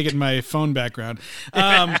have to make it my phone background.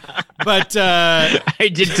 But I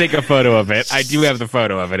did take a photo of it. I do have the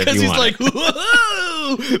photo of it. If you want. Because he's like,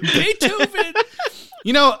 whoa, Beethoven.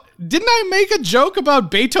 Didn't I make a joke about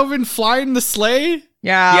Beethoven flying the sleigh?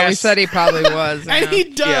 Yeah, Yes. we said he probably was. And yeah. he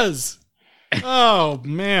does. Yeah. Oh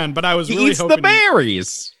man, but I was He really eats hoping the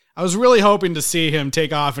berries. I was really hoping to see him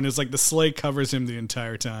take off, and it's like the sleigh covers him the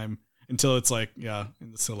entire time until it's like, yeah,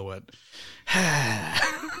 in the silhouette.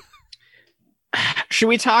 Should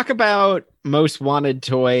we talk about Most Wanted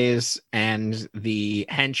toys and the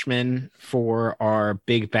henchman for our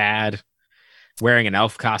big bad wearing an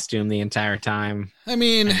elf costume the entire time? I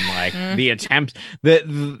mean, And like the attempt,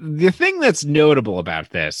 the thing that's notable about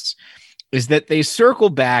this is that they circle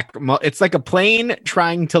back. It's like a plane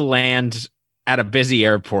trying to land at a busy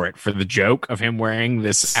airport for the joke of him wearing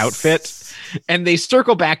this outfit, and they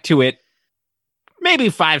circle back to it maybe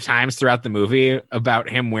 5 times throughout the movie about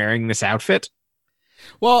him wearing this outfit.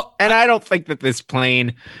 well, And I don't think that this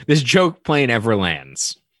joke plane ever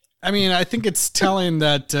lands. I mean, I think it's telling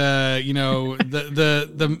that the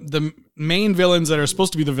main villains that are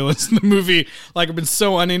supposed to be the villains in the movie like have been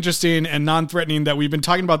so uninteresting and non-threatening that we've been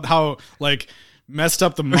talking about how like messed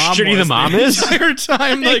up the mom shitty was the mom is? entire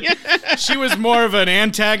time. Like she was more of an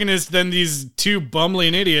antagonist than these 2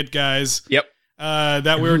 bumbling idiot guys. Yep.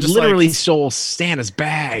 That we were just literally like, stole Santa's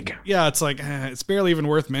bag. yeah, it's like it's barely even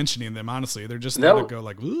worth mentioning them. Honestly, they're just That there to go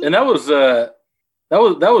like, ooh. And that was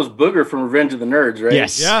Booger from Revenge of the Nerds, right?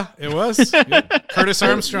 Yes. Yeah, it was. Yep. Curtis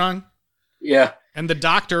Armstrong Yeah. and the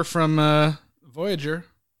Doctor from Voyager.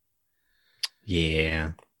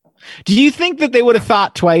 Yeah. Do you think that they would have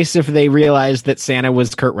thought twice if they realized that Santa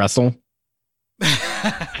was Kurt Russell?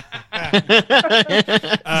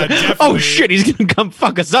 Oh shit, he's gonna come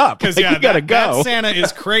fuck us up. Because Like, yeah, we gotta that go. Santa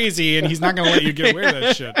is crazy, and he's not going to let you get away with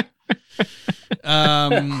that shit.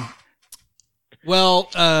 Well,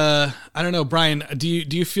 I don't know, Brian. Do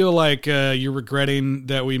you feel like you're regretting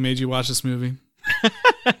that we made you watch this movie?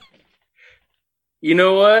 You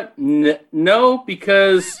know what? No,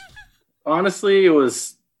 because honestly, it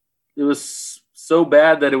was so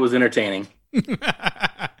bad that it was entertaining.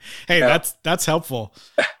 Hey, Yeah. that's helpful.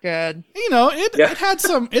 Good. It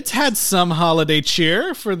had some holiday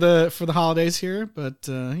cheer for the holidays here, but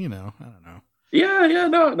I don't know. Yeah,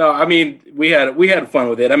 no. I mean, we had fun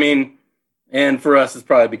with it. I mean, and for us, it's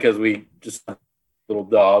probably because we just had a little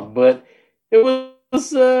dog, but it was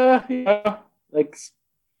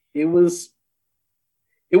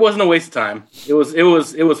it wasn't a waste of time. It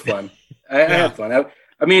was fun. I had fun.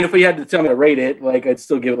 I mean, if we had to tell me to rate it, like I'd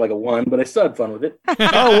still give it like a 1, but I still had fun with it. Oh,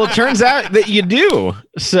 well, it turns out that you do.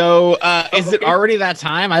 So is it already that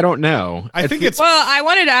time? I don't know. I think it's Well, I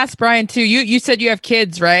wanted to ask Brian too. You said you have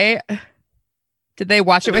kids, right? Did they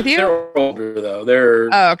watch it with you? They're older though. They're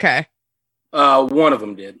Oh, okay. one of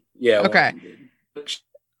them did. Yeah. Okay. One of them did.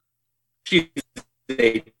 She's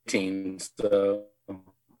 18, so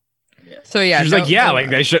yeah. So yeah, She's like, yeah, like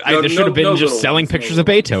they should. No, there should have been no just little selling ones, pictures no of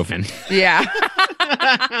Beethoven. yeah.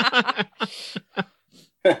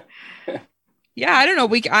 Yeah, I don't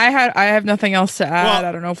know. I have nothing else to add. Well,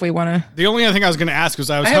 I don't know if we want to. the only other thing I was going to ask was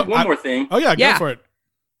I have one more thing. Oh yeah, Yeah. go for it.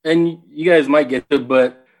 And you guys might get to it,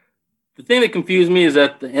 but the thing that confused me is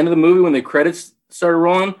at the end of the movie when the credits started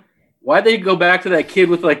rolling, why'd they go back to that kid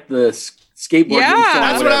with like the skateboard? Yeah. getting shot or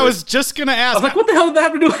That's what whatever? I was just going to I ask. was like, what the hell did that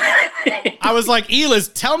have to do with anything? I was like, Eliz,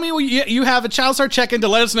 tell me you have a child star check-in to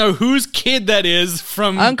let us know whose kid that is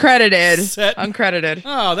from Uncredited. Set. Uncredited.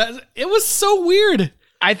 Oh, it was so weird.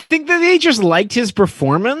 I think that they just liked his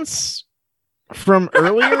performance from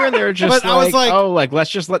earlier, and they're just But I was like- let's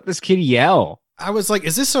just let this kid yell. I was like,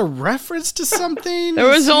 is this a reference to something? There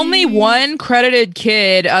was Is only he- one credited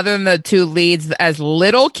kid other than the 2 leads as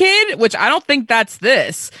little kid, which I don't think that's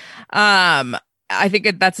this. And I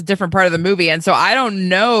think that's a different part of the movie. And so I don't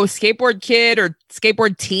know, skateboard kid or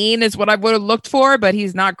skateboard teen is what I would have looked for, but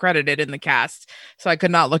he's not credited in the cast. So I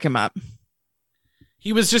could not look him up.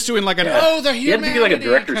 He was just doing like an they're He had to be like a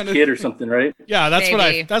director's kid or something, right? Yeah,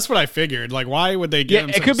 Maybe. that's what I figured. Like, why would they give him?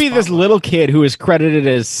 It could be this little kid who is credited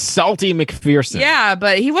as Salty McPherson. Yeah,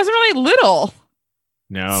 but he wasn't really little.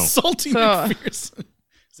 No. Salty McPherson.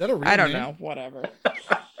 Is that a real I don't name? know. Whatever.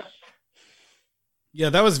 Yeah,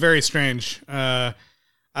 that was very strange. I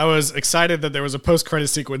was excited that there was a post-credit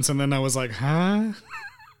sequence, and then I was like, huh?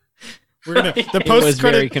 We're gonna the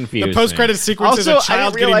post-credit sequence is Also, a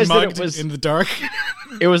child getting mugged in the dark.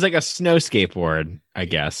 It was like a snow skateboard, I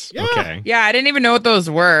guess. Yeah. Okay. Yeah, I didn't even know what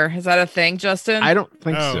those were. Is that a thing, Justin? I don't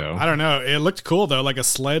think so. I don't know. It looked cool though, like a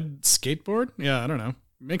sled skateboard. Yeah, I don't know.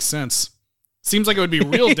 Makes sense. Seems like it would be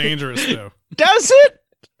real dangerous though. Does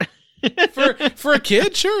it? For a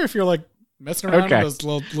kid, sure. If you're like messing around with those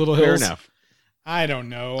little hills. Fair enough. I don't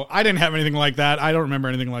know. I didn't have anything like that. I don't remember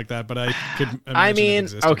anything like that, but I could imagine I it mean,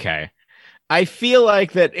 existed. okay. I feel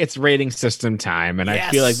like that it's rating system time, and Yes.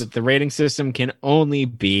 I feel like that the rating system can only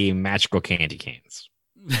be magical candy canes.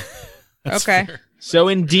 That's Okay. fair. So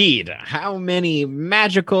indeed, how many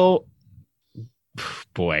magical...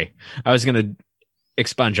 Boy, I was going to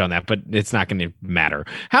expunge on that, but it's not going to matter.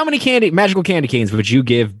 How many magical candy canes would you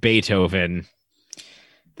give Beethoven,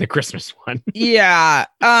 the Christmas one? Yeah.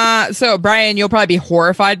 So Brian, you'll probably be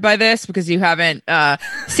horrified by this because you haven't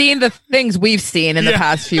seen the things we've seen in the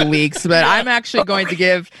past few weeks, but I'm actually going to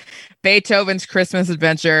give Beethoven's Christmas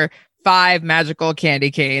Adventure 5 magical candy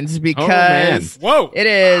canes because Whoa. it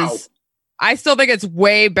is I still think it's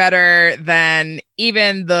way better than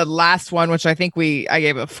even the last one, which I think I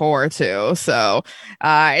gave it 4 to. So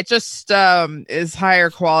it just is higher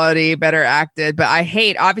quality, better acted, but I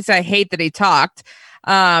hate that he talked.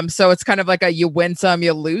 So it's kind of like a you win some,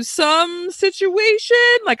 you lose some situation.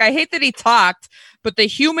 Like I hate that he talked, but the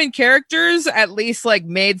human characters at least like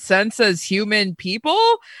made sense as human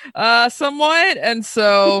people, somewhat. And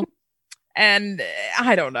so, and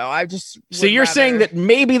I don't know. So you're saying that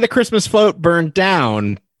maybe the Christmas float burned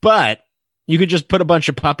down, but you could just put a bunch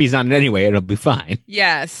of puppies on it anyway. It'll be fine.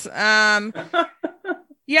 Yes. Yeah.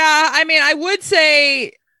 I mean, I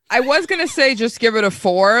was going to say just give it a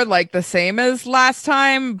 4, like the same as last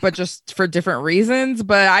time, but just for different reasons.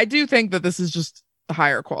 But I do think that this is just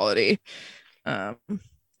higher quality. Is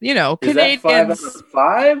Canadians. that 5 out of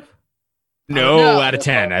 5? No, out of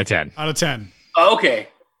 10. Out of 10. Out of 10. Okay.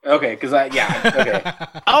 Okay, because okay.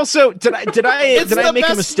 Also, did I make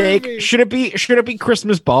a mistake? Movie. Should it be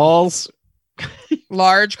Christmas balls?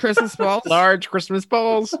 Large Christmas balls? Large Christmas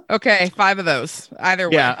balls? Okay, 5 of those. Either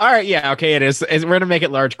way. Yeah. All right. Yeah. Okay. It is. We're gonna make it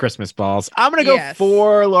large Christmas balls. I'm gonna go Yes.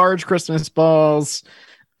 4 large Christmas balls.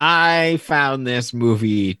 I found this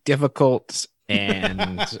movie difficult, and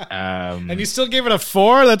And you still gave it a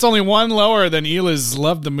 4? That's only one lower than Eli's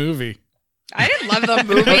loved the movie. I didn't love the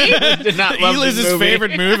movie. did not love Eli's the his movie.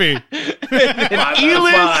 favorite movie.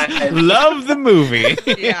 Eli's love the movie.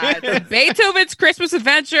 Yeah, it's Beethoven's Christmas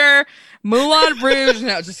Adventure, Moulin Rouge.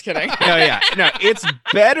 No, just kidding. No, it's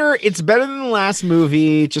better. It's better than the last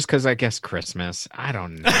movie, just because I guess Christmas. I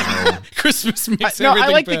don't know. Christmas makes No, everything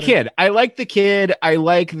I like better. the kid. I like the kid. I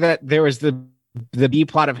like that there was the B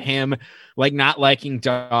plot of him like not liking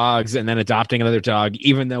dogs and then adopting another dog,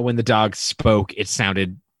 even though when the dog spoke, it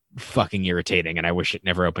sounded fucking irritating, and I wish it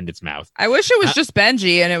never opened its mouth. I wish it was just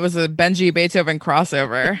Benji and it was a Benji Beethoven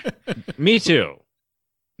crossover. Me too.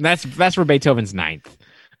 That's for Beethoven's 9th.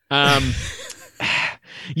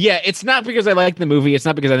 Yeah, it's not because I like the movie. It's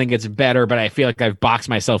not because I think it's better, but I feel like I've boxed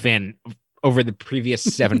myself in over the previous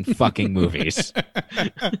 7 fucking movies.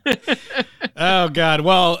 Oh God.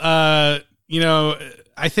 Well, I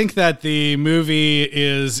think that the movie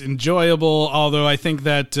is enjoyable, although I think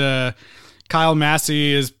that Kyle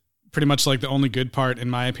Massey is pretty much like the only good part in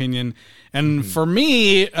my opinion. And for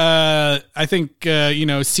me, I think,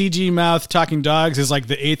 CG mouth talking dogs is like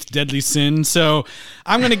the 8th deadly sin. So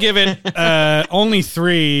I'm going to give it only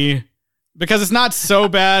 3 because it's not so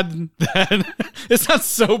bad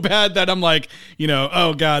that I'm like,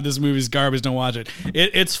 oh God, this movie's garbage. Don't watch it.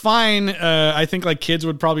 It's fine. I think like kids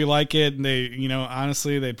would probably like it. And they,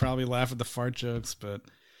 honestly, they'd probably laugh at the fart jokes, but,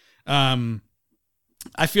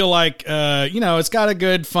 I feel like, it's got a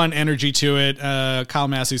good, fun energy to it. Kyle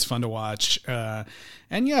Massey's fun to watch.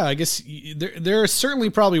 And yeah, I guess there are certainly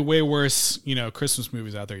probably way worse, Christmas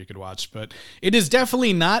movies out there you could watch, but it is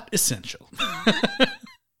definitely not essential.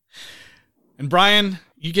 And Brian,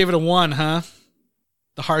 you gave it a 1, huh?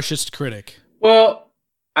 The harshest critic. Well,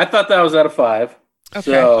 I thought that was out of 5.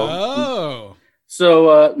 Okay. So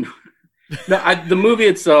Oh. the movie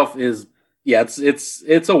itself is Yeah,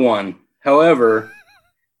 it's a 1. However,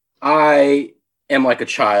 I am like a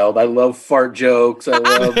child. I love fart jokes. I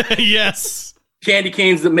love yes, candy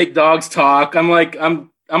canes that make dogs talk. I'm a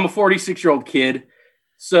 46-year-old kid,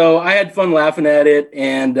 so I had fun laughing at it,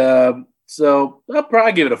 and so I'll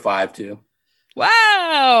probably give it a 5 too. Wow!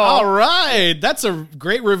 All right, that's a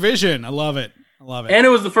great revision. I love it. And it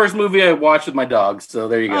was the first movie I watched with my dogs, so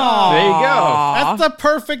there you go. Aww. There you go. That's the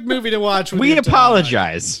perfect movie to watch. With We your dog.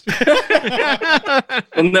 apologize.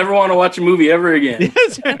 I'll never want to watch a movie ever again.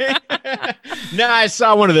 No, I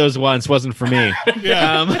saw one of those once. Wasn't for me.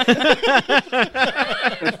 Yeah.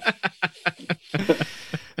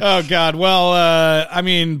 Oh God. Well, I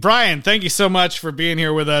mean, Brian, thank you so much for being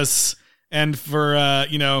here with us and for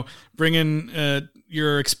bringing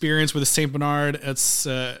your experience with the Saint Bernard. It's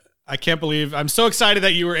I can't believe I'm so excited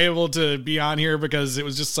that you were able to be on here because it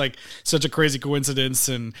was just like such a crazy coincidence,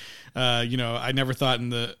 and I never thought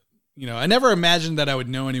I never imagined that I would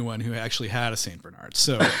know anyone who actually had a Saint Bernard.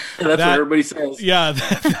 So that's what everybody says. Yeah,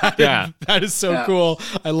 that is so cool.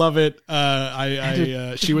 I love it.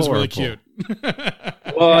 She was really cute.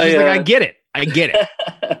 Well, I get it.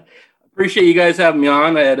 Appreciate you guys having me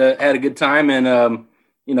on. I had a good time, and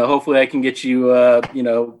hopefully I can get you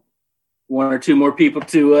 1 or 2 more people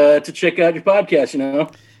to check out your podcast.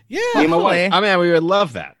 Yeah, my wife. I mean, we would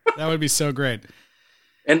love that. That would be so great.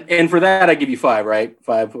 And for that, I give you 5, right?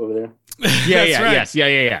 5 over there. Right.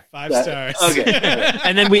 Yeah. 5 stars. Okay.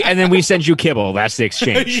 and then we send you kibble. That's the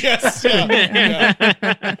exchange. Yes.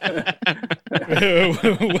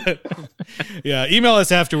 Yeah. Email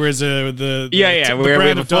us afterwards. We have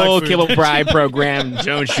a full kibble bribe program.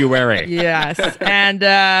 Don't you worry. Yes.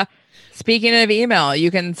 And speaking of email,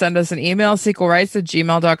 you can send us an email,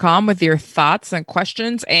 sequelrights@gmail.com, with your thoughts and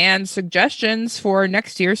questions and suggestions for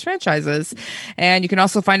next year's franchises. And you can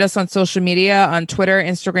also find us on social media on Twitter,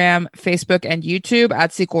 Instagram, Facebook, and YouTube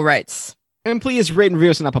at Sequel Rights. And please rate and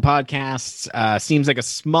review us on Apple Podcasts. Seems like a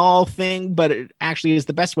small thing, but it actually is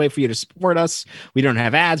the best way for you to support us. We don't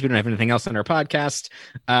have ads. We don't have anything else on our podcast.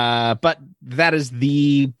 But that is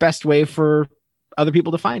the best way for other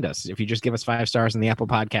people to find us. If you just give us 5 stars in the Apple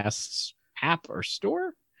Podcasts app or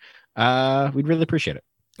store, we'd really appreciate it.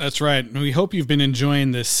 That's right. We hope you've been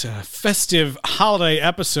enjoying this festive holiday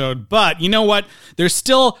episode, but you know what? There's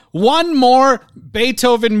still one more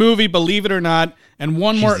Beethoven movie, believe it or not, and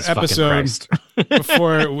one more episode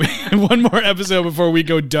before we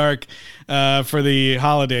go dark for the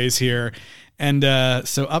holidays here. And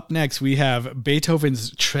so up next, we have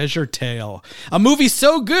Beethoven's Treasure Tale, a movie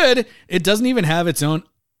so good, it doesn't even have its own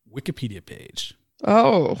Wikipedia page.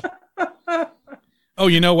 Oh. Oh,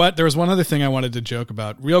 you know what? There was one other thing I wanted to joke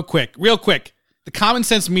about real quick. The Common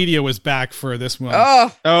Sense Media was back for this one.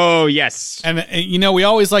 Oh, yes. And, we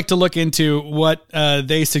always like to look into what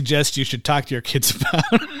they suggest you should talk to your kids about.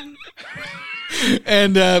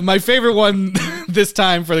 And my favorite one this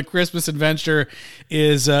time for the Christmas adventure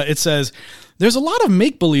is it says, there's a lot of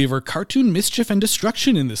make-believe or cartoon mischief and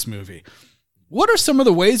destruction in this movie. What are some of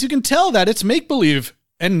the ways you can tell that it's make-believe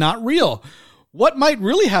and not real? What might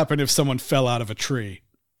really happen if someone fell out of a tree?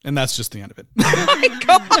 And that's just the end of it. Oh my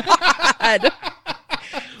God.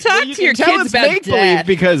 Talk to your kids about that.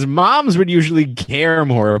 Because moms would usually care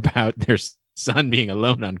more about their son being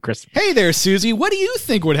alone on Christmas. Hey there, Susie. What do you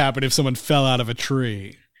think would happen if someone fell out of a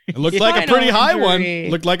tree? It looked like a pretty high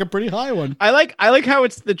one. I like how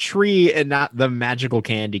it's the tree and not the magical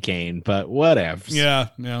candy cane, but whatevs. Yeah,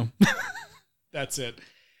 no. That's it.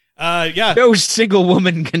 Yeah. No single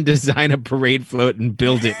woman can design a parade float and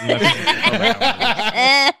build it.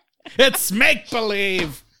 It's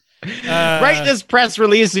make-believe. Write this press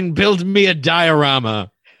release and build me a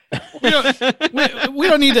diorama. We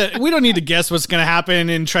don't need to guess what's gonna happen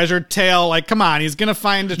in Treasure Tale. Like, come on, he's gonna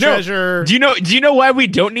find a treasure. Do you know why we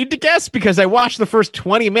don't need to guess? Because I watched the first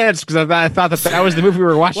 20 minutes because I thought that was the movie we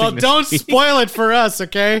were watching. Well, don't spoil it for us,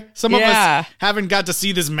 okay? Some of us haven't got to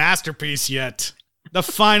see this masterpiece yet. The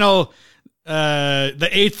final, the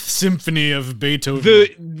 8th symphony of Beethoven.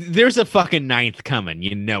 There's a fucking 9th coming,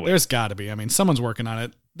 you know it. There's got to be. I mean, someone's working on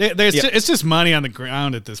it. It's just money on the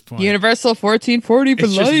ground at this point. Universal 1440 for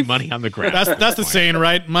life. Just money on the ground. That's the saying,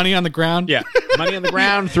 right? Money on the ground. Yeah, money on the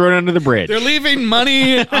ground, throw it under the bridge. They're leaving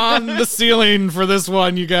money on the ceiling for this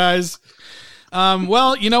one, you guys.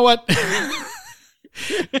 Well, you know what?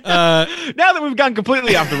 Now that we've gone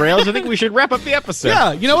completely off the rails, I think we should wrap up the episode.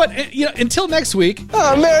 Yeah, you know what? Until next week.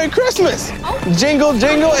 Merry Christmas! Jingle,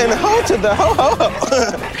 jingle, and ho to the ho ho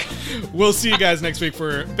ho. We'll see you guys next week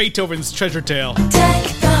for Beethoven's Treasure Tale. Deck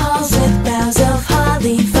the halls with boughs of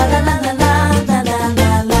holly, fa la la la la.